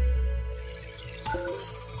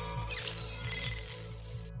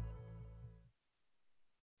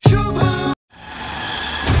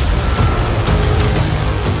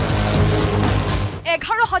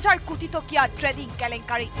কোটি টকীয়া ট্ৰেডিং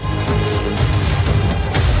কেলেংকাৰী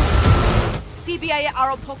CBI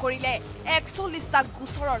আৰম্ভ কৰিলে 41টা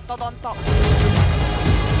গোচৰৰ তদন্ত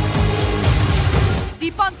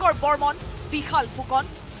দীপাংকৰ বৰ্মন বিশাল Phukan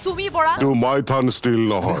Sumi Bora To Maithan Steel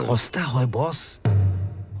নহয় সস্তা হয় বস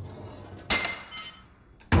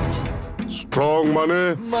Strong মানে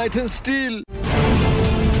Maithan Steel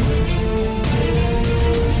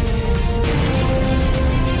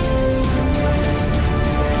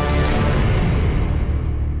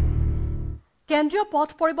কেন্দ্ৰীয় পথ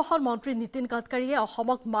পৰিবহণ মন্ত্ৰী নীতিন গাডকাৰীয়ে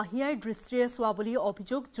অসমক মাহিয়াৰ দৃষ্টিৰে চোৱা বুলি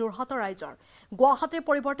অভিযোগ যোৰহাটৰ ৰাইজৰ গুৱাহাটীৰ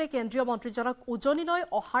পৰিৱৰ্তে কেন্দ্ৰীয় মন্ত্ৰীজনক উজনিলৈ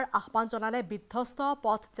অহাৰ আহ্বান জনালে বিধ্বস্ত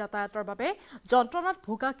পথ যাতায়াতৰ বাবে যন্ত্ৰণাত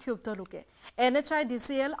ভোগা ক্ষুব্ধ লোকে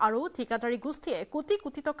NHIDCL আৰু ঠিকাদাৰী গোষ্ঠীয়ে কোটি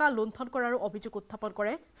কোটি টকা লুণ্ঠন কৰাৰ অভিযোগ উত্থাপন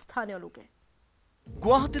কৰে স্থানীয় লোকে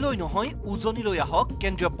গুৱাহাটীলৈ নহয় উজনিলৈ আহক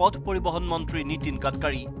কেন্দ্ৰীয় পথ পৰিবহণ মন্ত্ৰী নীতিন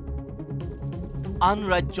গাডকাৰী আন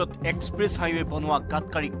ৰাজ্যত এক্সপ্ৰেছ হাইৱে বনোৱা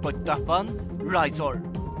গাডকাৰীক প্ৰত্যাহ্বান ৰাইজৰ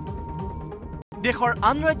দেশৰ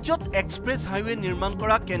আন ৰাজ্যত এক্সপ্ৰেছ হাইৱে নিৰ্মাণ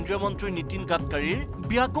কৰা কেন্দ্ৰীয় মন্ত্ৰী নীতিন গাডকাৰীৰ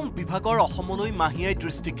বিয়াকুম বিভাগৰ অসমলৈ মাহিয়াই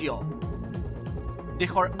দৃষ্টিক্ৰিয়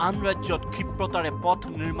দেশৰ আন ৰাজ্যত ক্ষিপ্ৰতাৰে পথ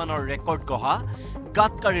নিৰ্মাণৰ ৰেকৰ্ড গঢ়া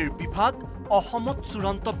গাডকাৰীৰ বিভাগ অসমত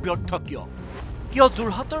চূড়ান্ত ব্যৰ্থ কিয়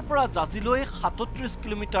যোৰহাটৰ পৰা জাজিলৈ ৩৭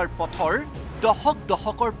 কিলোমিটাৰ পথৰ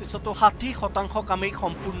দশকৰ পিছতো ৬০% কামেই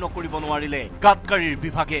সম্পূৰ্ণ কৰিব নোৱাৰিলে গাডকাৰীৰ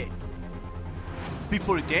বিভাগে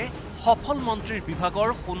বিপৰীতে সফল মন্ত্ৰীৰ বিভাগৰ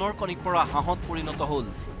সোণৰ কণিক পৰা হাঁহত পৰিণত হ'ল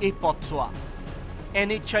এই পথছোৱা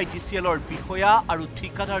NHIDCLৰ বিষয়া আৰু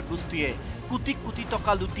ঠিকাদাৰ গোষ্ঠীয়ে কোটি কোটি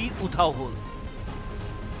টকা লুটি উধাও হ'ল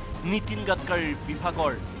নীতিন গাডকাৰীৰ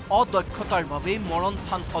বিভাগৰ অদক্ষতাৰ বাবে মৰণ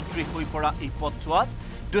ফান সদৃশ হৈ পৰা এই পথছোৱাত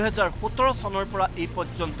 2017 চনৰ পৰা এই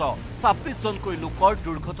পৰ্যন্ত 26 জনকৈ লোকৰ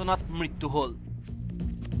দুৰ্ঘটনাত মৃত্যু হ'ল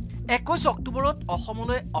 21 অক্টোবৰত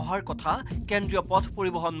অসমলৈ অহাৰ কথা কেন্দ্ৰীয় পথ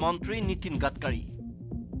পৰিবহণ মন্ত্ৰী নীতিন গাডকাৰী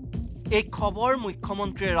এই খবৰ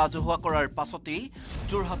মুখ্যমন্ত্ৰীয়ে ৰাজহুৱা কৰাৰ পাছতেই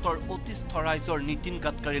যোৰহাটৰ অতিষ্ঠ ৰাইজৰ নীতিন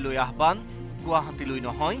গাডকাৰীলৈ আহ্বান গুৱাহাটীলৈ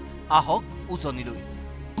নহয় আহক উজনিলৈ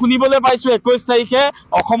শুনিবলৈ পাইছো 21 তাৰিখে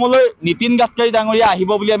অসমলৈ নীতিন গাডকাৰী ডাঙৰীয়া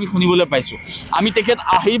আহিব বুলি আমি শুনিবলৈ পাইছো আমি তেখেত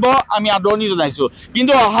আহিব আমি আদৰণি জনাইছো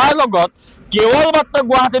কিন্তু অহাৰ লগত কেৱল মাত্ৰ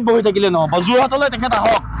গুৱাহাটীত বহি থাকিলে নহব যোৰহাটলৈ তেখেত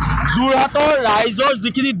আহক যোৰহাটৰ ৰাইজৰ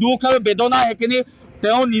যিখিনি দুখ আৰু বেদনা সেইখিনি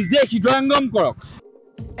তেওঁ নিজে হৃদয়ঙ্গম কৰক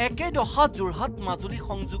একে দশা যোৰহাট মাজুলী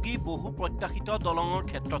সংযোগী বহু প্ৰত্যাশিত দলঙৰ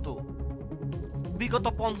ক্ষেত্ৰতো বিগত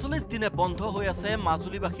 ৪৫ দিনে বন্ধ হৈ আছে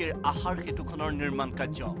মাজুলীবাসীৰ আশাৰ সেতুখনৰ নিৰ্মাণ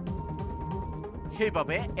কাৰ্য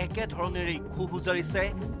সেইবাবে একে ধৰণেৰে ক্ষোভ উজাৰিছে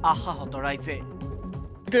আশাহত ৰাইজে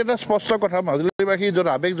এটা স্পষ্ট কথা মাজুলীবাসী য'ত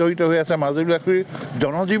আৱেগ জড়িত হৈ আছে মাজুলীবাসীৰ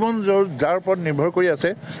জনজীৱন যাৰ ওপৰত নিৰ্ভৰ কৰি আছে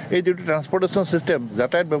এই যিটো ট্ৰান্সপৰ্টেশ্যন ছিষ্টেম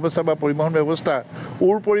যাতায়াত ব্যৱস্থা বা পৰিবহণ ব্যৱস্থা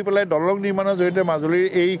উৰ পৰি পেলাই দলং নিৰ্মাণৰ জৰিয়তে মাজুলীৰ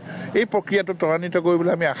এই প্ৰক্ৰিয়াটো ত্বৰান্বিত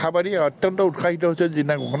কৰিবলৈ আমি আশাবাদী অত্যন্ত উৎসাহিত হৈছে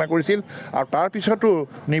যিদিনা ঘোষণা কৰিছিল আৰু তাৰপিছতো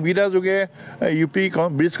নিবিদা যোগে UP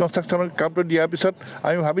ব্ৰিজ কনষ্ট্ৰাকশ্যনৰ কামটো দিয়াৰ পিছত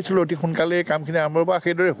আমি ভাবিছিলোঁ অতি সোনকালে এই কামখিনি আৰম্ভ হ'ব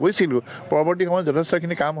সেইদৰে হৈছিলোঁ পৰৱৰ্তী সময়ত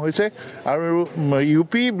যথেষ্টখিনি কাম হৈছে আৰু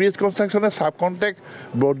UP ব্ৰিজ কনষ্ট্ৰাকশ্যনে ছাব কণ্ট্ৰেক্ট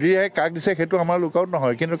বদ্ৰিয়াই কাক দিছে সেইটো আমাৰ লুকআউট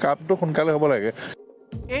নহয় কিন্তু কামটো সোনকালে হ'ব লাগে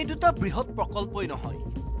এই দুটা বৃহৎ প্ৰকল্পই নহয়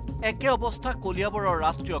একে অৱস্থা কলিয়াবৰৰ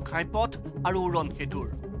ৰাষ্ট্ৰীয় ঘাইপথ আৰু উৰণ সেতুৰ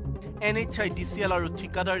NHIDCL আৰু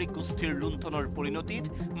ঠিকাদাৰী গোষ্ঠীৰ লুণ্ঠনৰ পৰিণতিত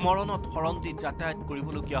মৰণত শৰণ দি যাতায়াত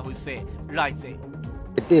কৰিবলগীয়া হৈছে ৰাইজে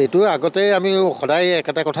এইটো আগতে আমি সদায়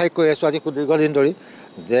একেটা কথাই কৈ আছোঁ আজি দীৰ্ঘদিন ধৰি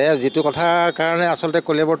যে যিটো কথাৰ কাৰণে আচলতে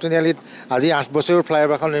কলিয়াবৰ তিনিআলিত আজি 8 বছৰৰ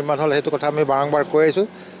ফ্লাইঅভাৰখন নিৰ্মাণ হ'ল সেইটো কথা আমি বাৰম্বাৰ কৈ আছোঁ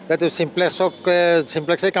সেইটো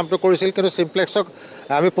চিমপ্লেক্সে কামটো কৰিছিল কিন্তু চিমপ্লেক্সক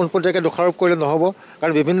আমি পোনপটীয়াকৈ দোষাৰোপ কৰিলে নহ'ব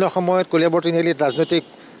কাৰণ বিভিন্ন সময়ত কলিয়াবৰ তিনিআলিত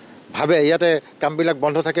ৰাজনৈতিকভাৱে ইয়াতে কামবিলাক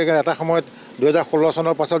বন্ধ থাকে এটা সময়ত 2016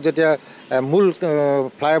 চনৰ পাছত যেতিয়া মূল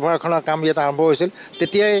ফ্লাইঅভাৰখনৰ কাম ইয়াত আৰম্ভ হৈছিল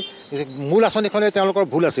তেতিয়াই মূল আঁচনিখনে তেওঁলোকৰ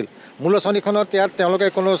ভুল আছিল মূল আঁচনিখনত ইয়াত তেওঁলোকে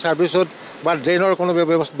কোনো ছাৰ্ভিচত বা ড্ৰেইনৰ কোনো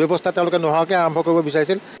ব্যৱস্থা তেওঁলোকে নোহোৱাকৈ আৰম্ভ কৰিব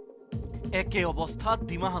বিচাৰিছিল একে অৱস্থা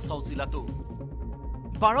ডিমা হাছাও জিলাতো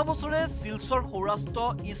 12 বছৰে Silchar Saurashtra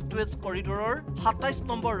east west কৰিডৰৰ 27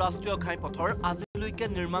 number ৰাষ্ট্ৰীয় ঘাইপথৰ আজিলৈকে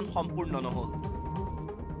নিৰ্মাণ সম্পূৰ্ণ নহ'ল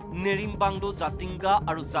নেৰিমবাংলো জাতিংগা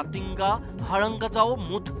আৰু জাতিংগা হাৰাংগাজাও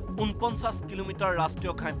মুঠ 49 কিলোমিটাৰ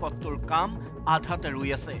ৰাষ্ট্ৰীয় ঘাইপথটোৰ কাম আধাতে ৰৈ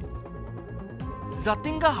আছে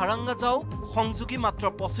জাতিংগা হাৰাংগাজাও সংযোগী মাত্ৰ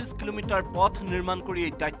 25 কিলোমিটাৰ পথ নিৰ্মাণ কৰি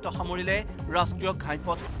এই দায়িত্ব সামৰিলে ৰাষ্ট্ৰীয়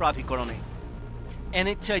ঘাইপথ প্ৰাধিকৰণে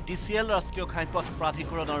NHIDCL ৰাষ্ট্ৰীয় ঘাইপথ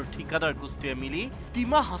প্ৰাধিকৰণৰ ঠিকাদাৰ গোষ্ঠীয়ে মিলি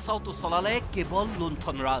ডিমা হাছাওটো চলালে কেৱল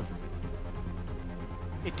লুণ্ঠন ৰাজ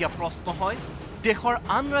এতিয়া প্ৰশ্ন হয় দেশৰ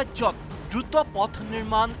আন ৰাজ্যত দ্ৰুত পথ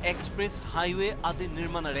নিৰ্মাণ এক্সপ্ৰেছ হাইৱে আদি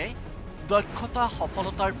নিৰ্মাণেৰে দক্ষতা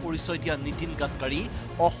সফলতাৰ পৰিচয় দিয়া নীতিন গাডকাৰী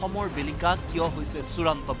অসমৰ বেলিকা কিয় হৈছে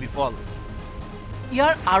চূড়ান্ত বিফল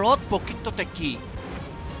ইয়াৰ আঁৰত প্ৰকৃততে কি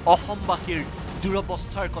অসমবাসীৰ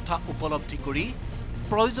দুৰৱস্থাৰ কথা উপলব্ধি কৰি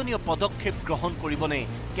প্ৰয়োজনীয় পদক্ষেপ গ্ৰহণ কৰিবনে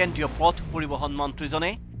কেন্দ্ৰীয় পথ পৰিবহণ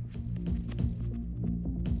মন্ত্ৰীজনে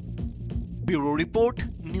bureau report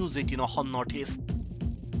news 18 Assam north east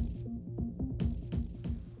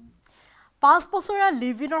 5 বছৰীয়া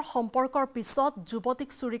লিভিনৰ সম্পৰ্কৰ পিছত যুৱতীক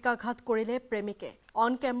চুৰিকাঘাত কৰিলে প্ৰেমিকে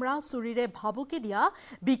অন কেমেৰা চুৰিৰে ভাবুকি দিয়া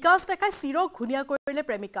বিকাশ দেখাই চিৰ ঘুনিয়া কৰিলে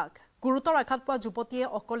প্ৰেমিকাক গুৰুতৰ আঘাত পোৱা যুৱতীয়ে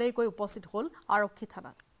অকলেই গৈ উপস্থিত হ'ল আৰক্ষী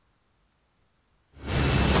থানাত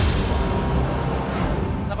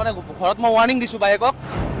ঘৰত মই ৱাৰ্নিং দিছো বাইকক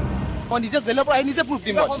মই নিজে জেলৰ পৰা আহি নিজে প্ৰুফ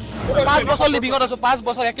দিম 5 বছৰ লিভিঙত আছো 5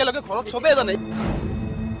 বছৰ একেলগে ঘৰত চবেই জানে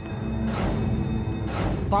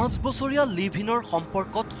 5 বছৰীয়া লিভিনৰ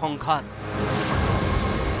সম্পৰ্কত সংঘাত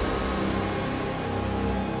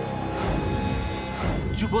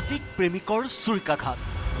যুৱতীক প্ৰেমিকৰ চুৰিকাঘাত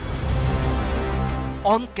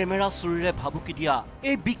অন কেমেৰা চুৰিৰে ভাবুকি দিয়া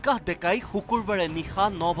এই বিকাশ ডেকাই শুকুৰবাৰে নিশা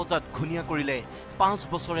 9 বজাত ঘুনিয়া কৰিলে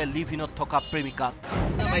 5 বছৰে লিভিনত থকা প্ৰেমিকাক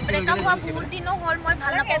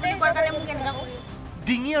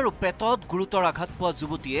ডিঙি আৰু পেটত গুৰুতৰ আঘাত পোৱা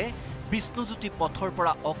যুৱতীয়ে বিষ্ণুজ্যোতি পথৰ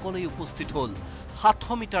পৰা অকলেই উপস্থিত হ'ল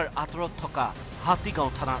 700 মিটাৰ আঁতৰত থকা হাতীগাঁও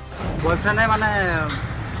থানাত বয়ফ্ৰেণ্ডে মানে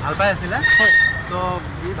ভাল পাই আছিলে তো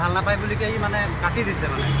ই ভাল নাপায় বুলি কৈ মানে কাটি দিছে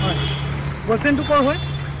মানে বয়ফ্ৰেণ্ডটো কৰ হয়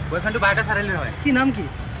বয়ফ্ৰেণ্ডটো বাইটা চাৰিআলিৰ হয় কি নাম কি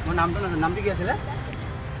মোৰ নামটো কি আছিলে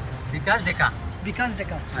বিকাশ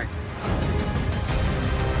ডেকা হয়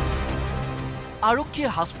আৰক্ষীয়ে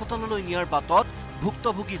হাস্পতাললৈ নিয়াৰ বাটত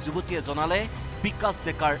ভুক্তভোগী যুৱতীয়ে জনালে বিকাশ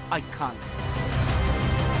ডেকাৰ আখ্যান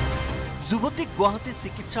যুৱতীক গুৱাহাটী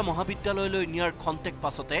চিকিৎসা মহাবিদ্যালয়লৈ নিয়াৰ খন্তেক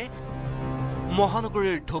পাছতে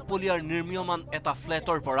মহানগৰীৰ ঢপলিয়াৰ নিৰ্মীয়মান এটা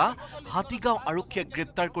ফ্লেটৰ পৰা হাতীগাঁও আৰক্ষীয়ে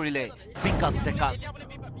গ্ৰেপ্তাৰ কৰিলে বিকাশ ডেকাক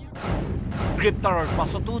গ্ৰেপ্তাৰৰ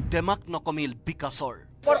পাছতো দেমাক নকমিল বিকাশৰ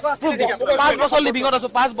 5 বছৰ লিভিঙত আছো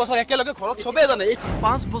 5 বছৰ একেলগে ঘৰত চবেই জানে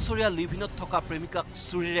 5 বছৰীয়া লিভিনত থকা প্ৰেমিকাক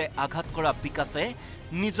চুৰিৰে আঘাত কৰা বিকাশে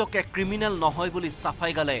নিজকে ক্ৰিমিনেল নহয় বুলি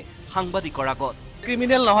চাফাই গালে সাংবাদিকৰ আগত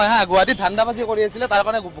ক্ৰিমিনেল নহয় হা গুৱাহাটীত ধান্দাবাজি কৰি আছিল তাৰ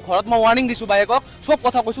কাৰণে ঘৰত মই ৱাৰ্নিং দিছো বাইকক সব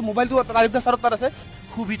কথা কৈছো মোবাইলটো তাৰিখটা চাৰত তাত আছে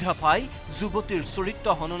সুবিধা পাই যুৱতীৰ চৰিত্ৰ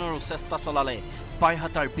হননৰো চেষ্টা চলালে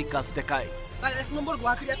বাইহাটাৰ বিকাশ ডেকাই 1 নম্বৰ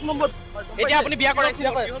গুৱাহাটীৰ 1 নম্বৰ এতিয়া আপুনি বিয়া কৰাইছিল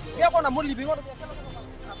বিয়া কৰা মোৰ লিভিঙত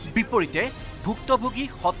বিপৰীতে ভুক্তভোগী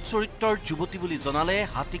সৎ চৰিত্ৰৰ যুৱতী বুলি জনালে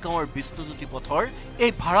হাতীগাঁৱৰ বিষ্ণুজ্যোতি পথৰ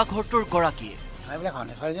এই ভাড়াঘৰটোৰ গৰাকীয়ে এইবিলাক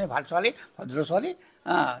ছোৱালীজনী ভাল ছোৱালী ভদ্ৰ ছোৱালী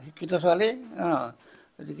শিক্ষিত ছোৱালী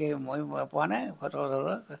গতিকে মই পোৱা নাই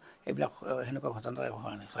এইবিলাক সেনেকুৱা ঘটনা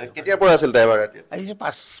হোৱা নাই কেতিয়াৰ পৰা আছিল ড্ৰাইভাৰ আহিছে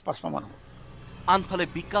 5 মাহ হ'ল আনফালে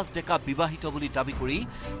বিকাশ ডেকা বিবাহিত বুলি দাবী কৰি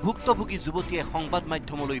ভুক্তভোগী যুৱতীয়ে সংবাদ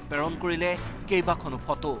মাধ্যমলৈ প্ৰেৰণ কৰিলে কেইবাখনো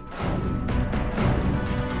ফটো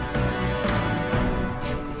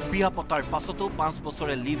বিয়া পতাৰ পাছতো 5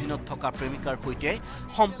 বছৰে লিভিনত থকা প্ৰেমিকাৰ সৈতে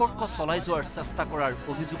সম্পৰ্ক চলাই যোৱাৰ চেষ্টা কৰাৰ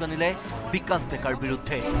অভিযোগ আনিলে বিকাশ ডেকাৰ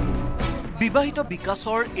বিৰুদ্ধে বিবাহিত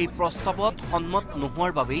বিকাশৰ এই প্ৰস্তাৱত সন্মত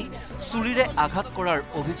নোহোৱাৰ বাবেই চুৰিৰে আঘাত কৰাৰ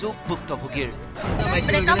অভিযোগ ভুক্তভোগীৰ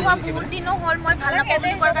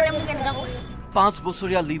 5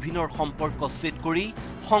 বছৰীয়া লিভিনৰ সম্পৰ্ক ছেদ কৰি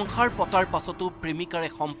সংসাৰ পতাৰ পাছতো প্ৰেমিকাৰে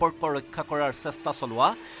সম্পৰ্ক ৰক্ষা কৰাৰ চেষ্টা চলোৱা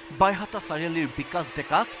বাইহাটা চাৰিআলিৰ বিকাশ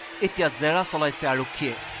ডেকাক এতিয়া জেৰা চলাইছে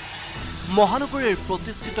আৰক্ষীয়ে মহানগৰীৰ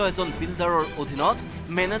প্ৰতিষ্ঠিত এজন বিল্ডাৰৰ অধীনত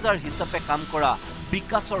মেনেজাৰ হিচাপে কাম কৰা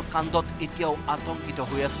বিকাশৰ কাণ্ডত এতিয়াও আতংকিত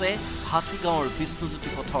হৈ আছে হাতীগাঁৱৰ বিষ্ণুজ্যোতি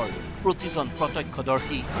পথৰ প্ৰতিজন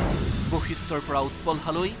প্ৰত্যক্ষদৰ্শী বশিষ্ঠৰ পৰা উৎপল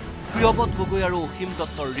হালৈ প্ৰিয়বত গগৈ আৰু অসীম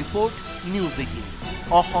দত্তৰ report news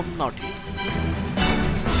 18 Assam north east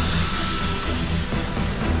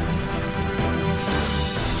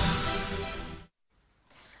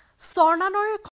স্বৰ্ণানৈৰ